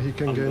 No, he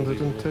can gain that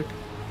in Unbelievable. tech.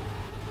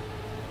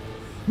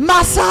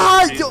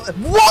 Massa!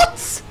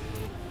 What?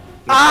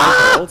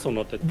 Ah! Also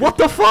not that What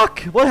the fuck?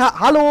 What?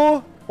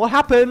 Hello? What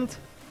happened?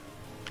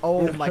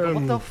 Oh my god!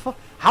 What the fuck?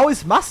 How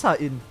is Massa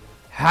in?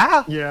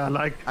 Huh? Yeah,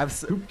 like I'm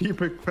 2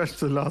 people crashed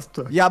the last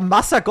time. Yeah,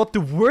 Massa got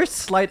the worst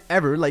slide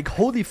ever, like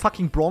holy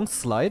fucking Bronx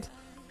slide.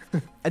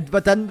 And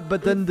but then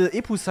the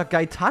Epusa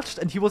guy touched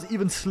and he was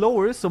even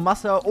slower, so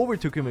Massa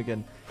overtook him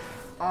again.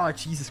 Oh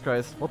Jesus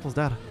Christ! What was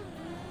that?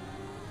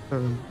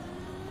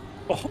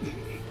 Oh,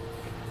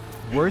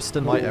 Worse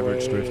than my No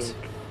average way. drifts.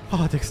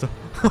 Oh, Dexter.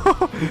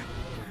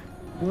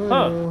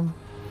 Well,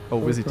 Oh,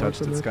 Wizzy Okay,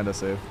 touched. It's okay. kinda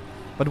safe.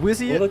 But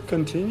Wizzy, will it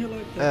continue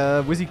like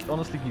that? Wizzy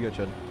honestly Giga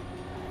Chat.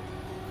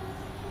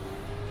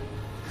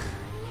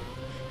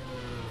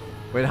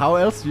 Wait, how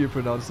else do you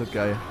pronounce that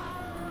guy?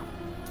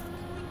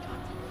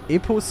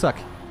 Epo Suck.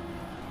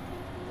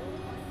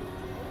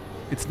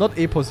 It's not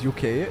Epos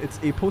UK, it's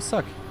Epo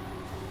Suck.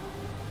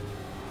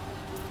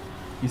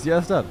 Easy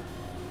as that.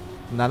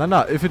 No.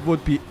 If it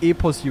would be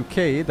Epos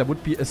UK, there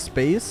would be a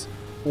space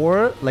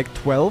or like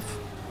 12.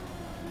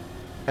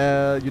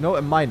 You know,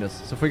 a minus.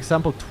 So for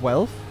example,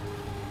 12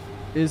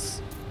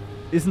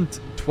 isn't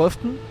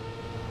 12th,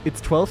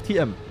 it's 12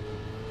 TM.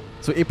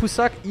 So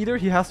Epusak, either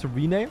he has to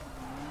rename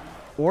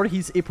or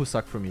he's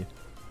Epusak for me.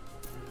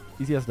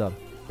 Easy as that.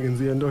 in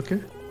the end, okay?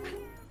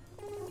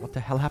 What the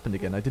hell happened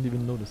again? I didn't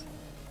even notice.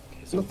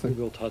 Okay, so nothing.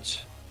 Google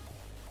Touch.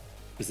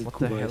 Is it What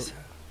the hell? Kuwait?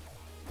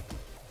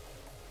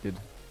 Did.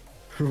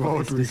 Wow,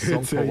 What is this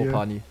song yeah, yeah.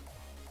 Pani?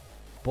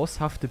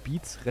 Bosshafte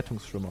Beats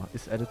Rettungsschwimmer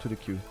is added to the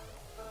queue.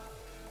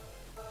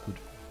 Gut.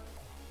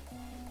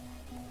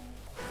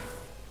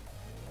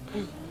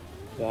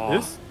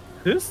 Wow.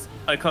 His?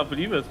 I can't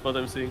believe it, what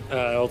I'm seeing.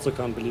 I also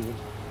can't believe it.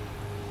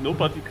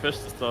 Nobody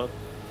crashed the start.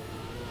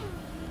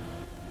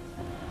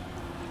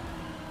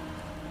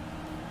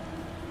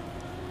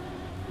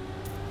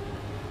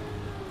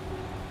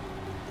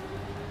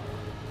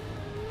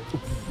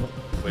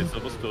 Wait,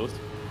 that was close.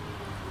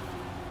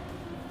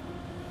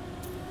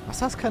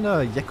 Masa's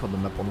kinda yak on the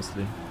map,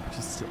 honestly.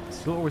 She's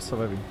still always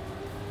surviving.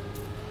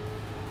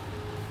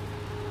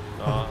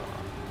 Ah,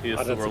 he has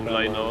the that's a wrong bad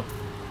line one. now.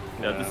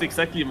 Yeah, this is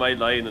exactly my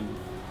line and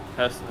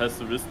has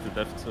to risk the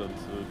left turn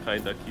to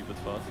kinda keep it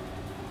fast.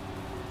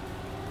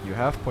 You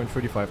have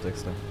 0.35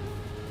 Dexter.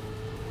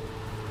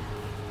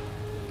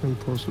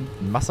 Impossible.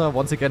 Massa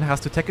once again has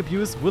to tech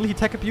abuse. Will he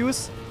tech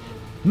abuse?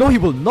 No, he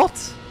will not!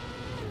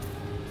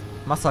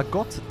 Massa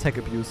got tech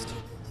abused.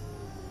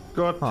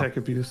 God, Huh. tech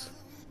abuse.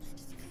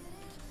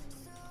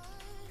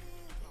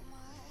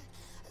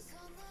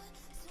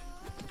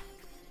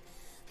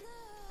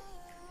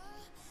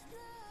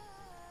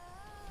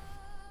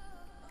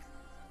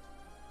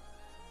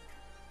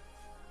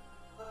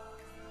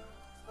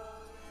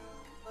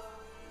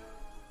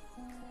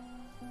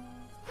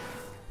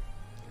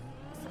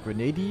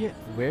 Grenady,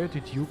 where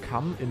did you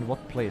come in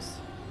what place?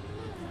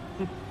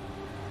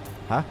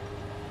 Huh?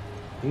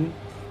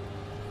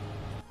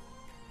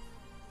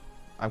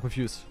 I'm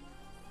confused.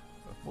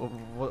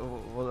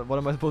 What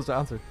am I supposed to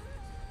answer?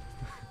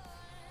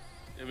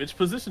 In which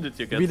position did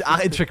you I get? mean,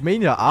 in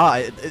TrackMania.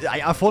 I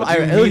thought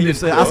IRL he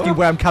was asking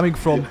where I'm coming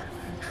from.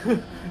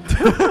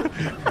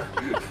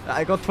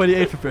 I got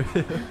 28.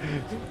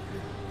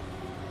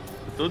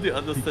 Don't you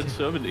understand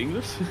German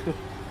English?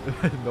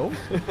 No.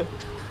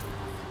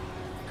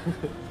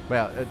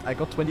 Well, I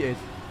got 28.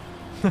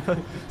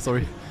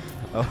 Sorry,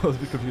 I was a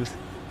bit confused.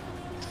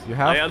 You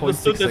have I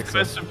understood that 0.66,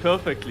 question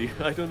perfectly.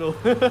 I don't know.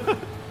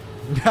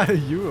 Yeah,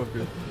 you are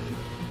good.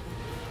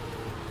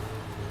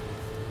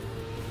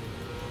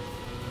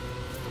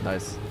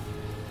 Nice.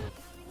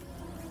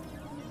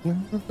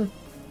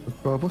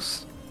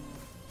 Barbus.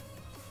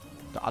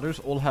 The others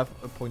all have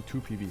a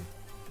 0.2 PV.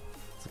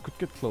 So could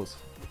get close.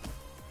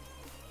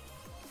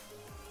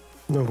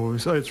 No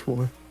worries, I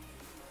try.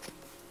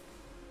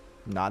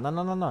 Nah.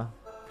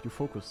 You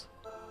focus.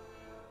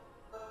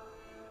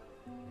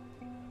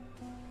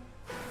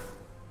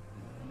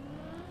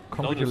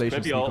 No, the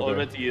Congratulations, Scrappy are Nico Bear.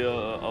 already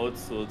out,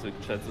 so the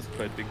chance is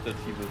quite big that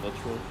he will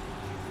not roll.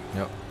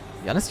 Yeah.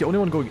 Jan is the only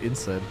one going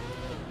inside.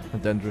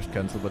 And then drift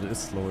cancel, but it is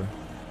slower.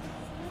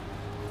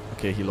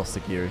 Okay, he lost the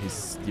gear.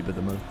 He's deep in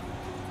the mud.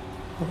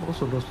 I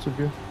also lost the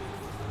gear.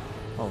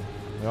 Oh.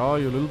 Yeah,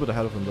 you're a little bit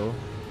ahead of him though.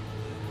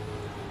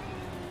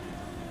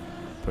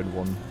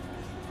 0.1.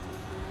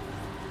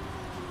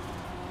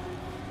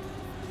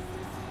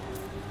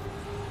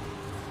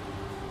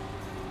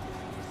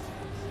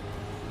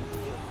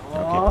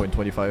 Okay,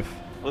 0.25.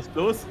 Was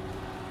close?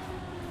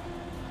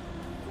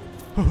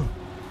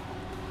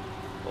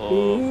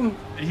 Oh,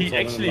 he It's all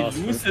in the actually last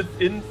lose it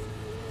in.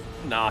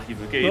 Nah, he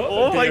will gain. No,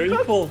 Oh my they're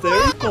god! equal,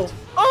 they're equal.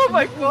 Oh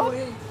my god!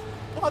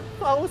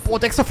 1000! Oh,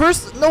 Dexter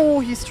first! No,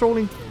 he's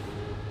trolling.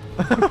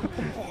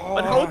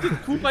 But how did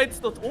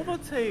Kubites not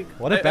overtake?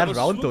 What a I bad was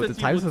round sure though. that The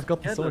he times would have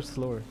gotten get so it. much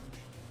slower.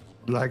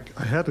 Like,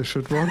 I had a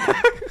shit round.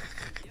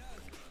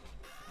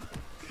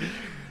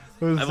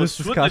 I was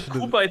sure that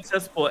Kubites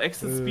has more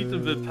exit speed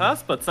and will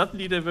pass, but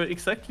suddenly they were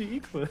exactly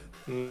equal.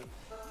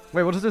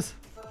 Wait, what is this?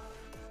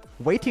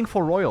 Waiting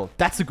for Royal.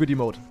 That's a good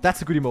emote.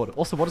 That's a good emote.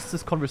 Also, what is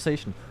this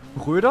conversation?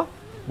 Röder?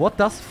 What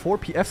does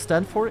 4PF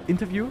stand for?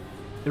 Interview?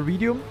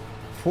 Iridium?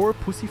 4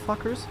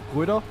 pussyfuckers?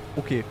 Röder?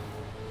 Okay.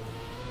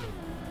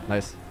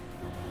 Nice.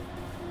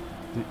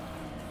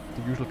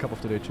 The usual cup of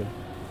the day, chat.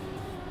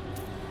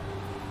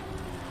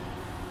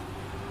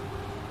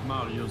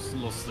 Marius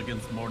lost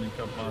against Morning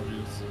Cup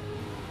Marius.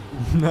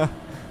 Nah.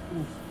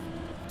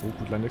 Oh,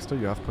 good line next to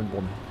you. Have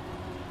 0.1.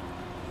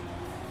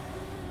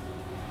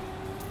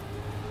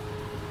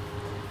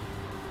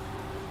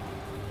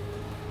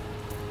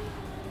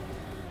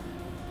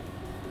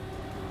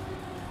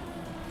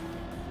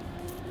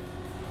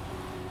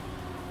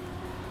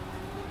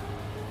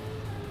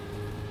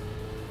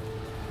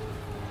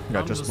 Yeah,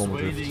 I'm just normal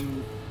drift.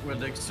 waiting where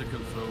Dexter can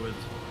throw it.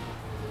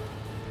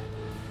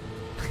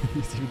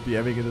 He's even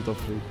BMing in the top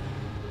 3.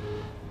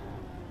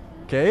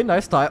 Okay,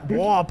 nice time.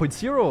 Wow,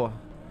 0.0.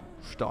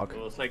 Stark. It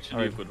was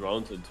actually a good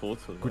round in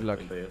total. Good luck.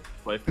 and they had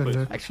 5 Good points.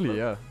 luck. Actually,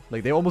 yeah.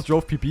 Like, they almost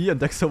drove PP and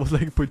Dexter was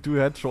like 0.2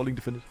 ahead, trolling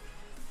the finish.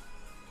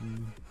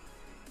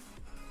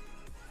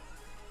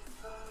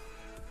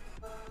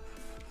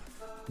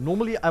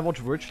 Normally, I watch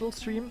virtual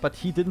stream, but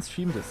he didn't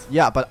stream this.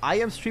 Yeah, but I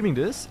am streaming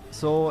this,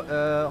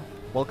 so,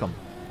 welcome.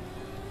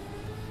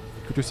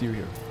 Good to see you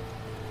here.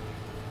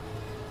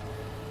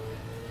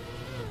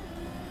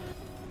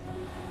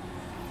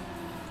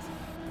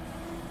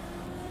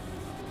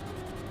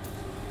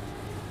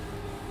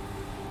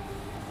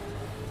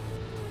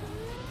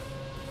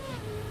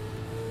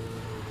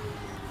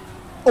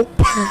 Oh!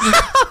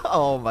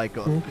 Oh my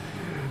god.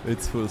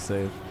 It's full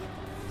save.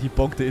 He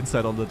bonked the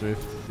inside on the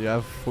drift. You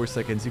have 4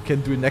 seconds. You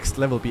can do next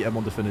level BM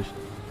on the finish.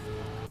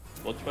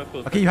 Watch my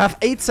first. Okay, you have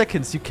 8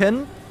 seconds. You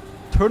can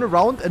turn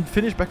around and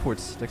finish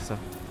backwards, Dexter.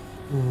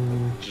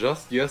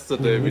 Just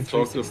yesterday we Mhm.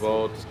 talked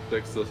about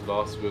Dexter's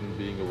last win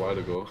being a while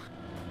ago.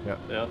 Yeah.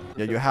 Yeah,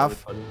 Yeah, you that's have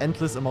very funny.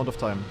 endless amount of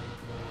time.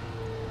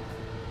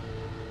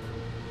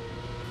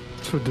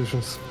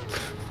 Traditions.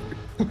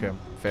 Okay,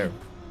 fair.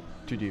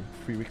 GG,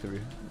 free victory.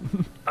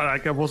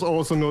 Like, I was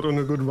also not on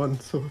a good one,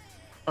 so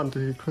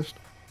until he crashed.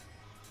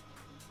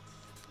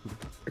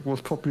 It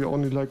was probably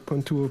only like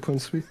 0.2 or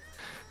 0.3.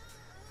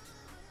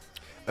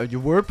 You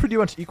were pretty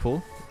much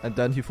equal, and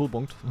then he full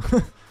bonked.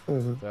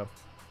 Uh, Yeah.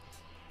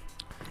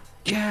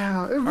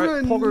 Yeah, it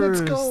Alright, win,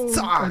 let's poggers. go!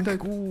 Zack.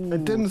 And I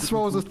didn't Gut,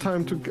 throw gut, this gut,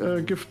 time gut, to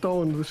gut. give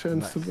down the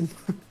chance to Nice. win.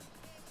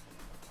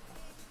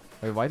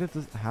 Wait, why did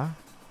this... Huh?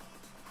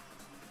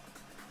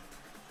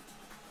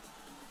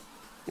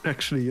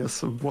 Actually,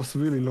 yes, it was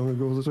really long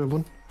ago that I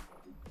won.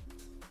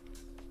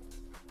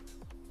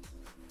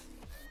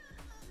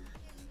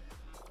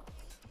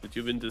 Did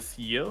you win this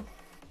year?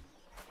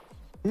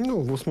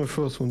 No, it was my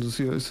first one this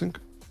year, I think.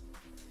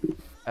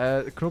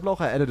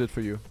 Knoblauch, I added it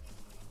for you.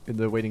 In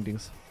the waiting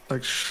things.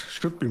 Like,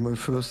 should be my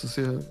first this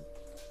year.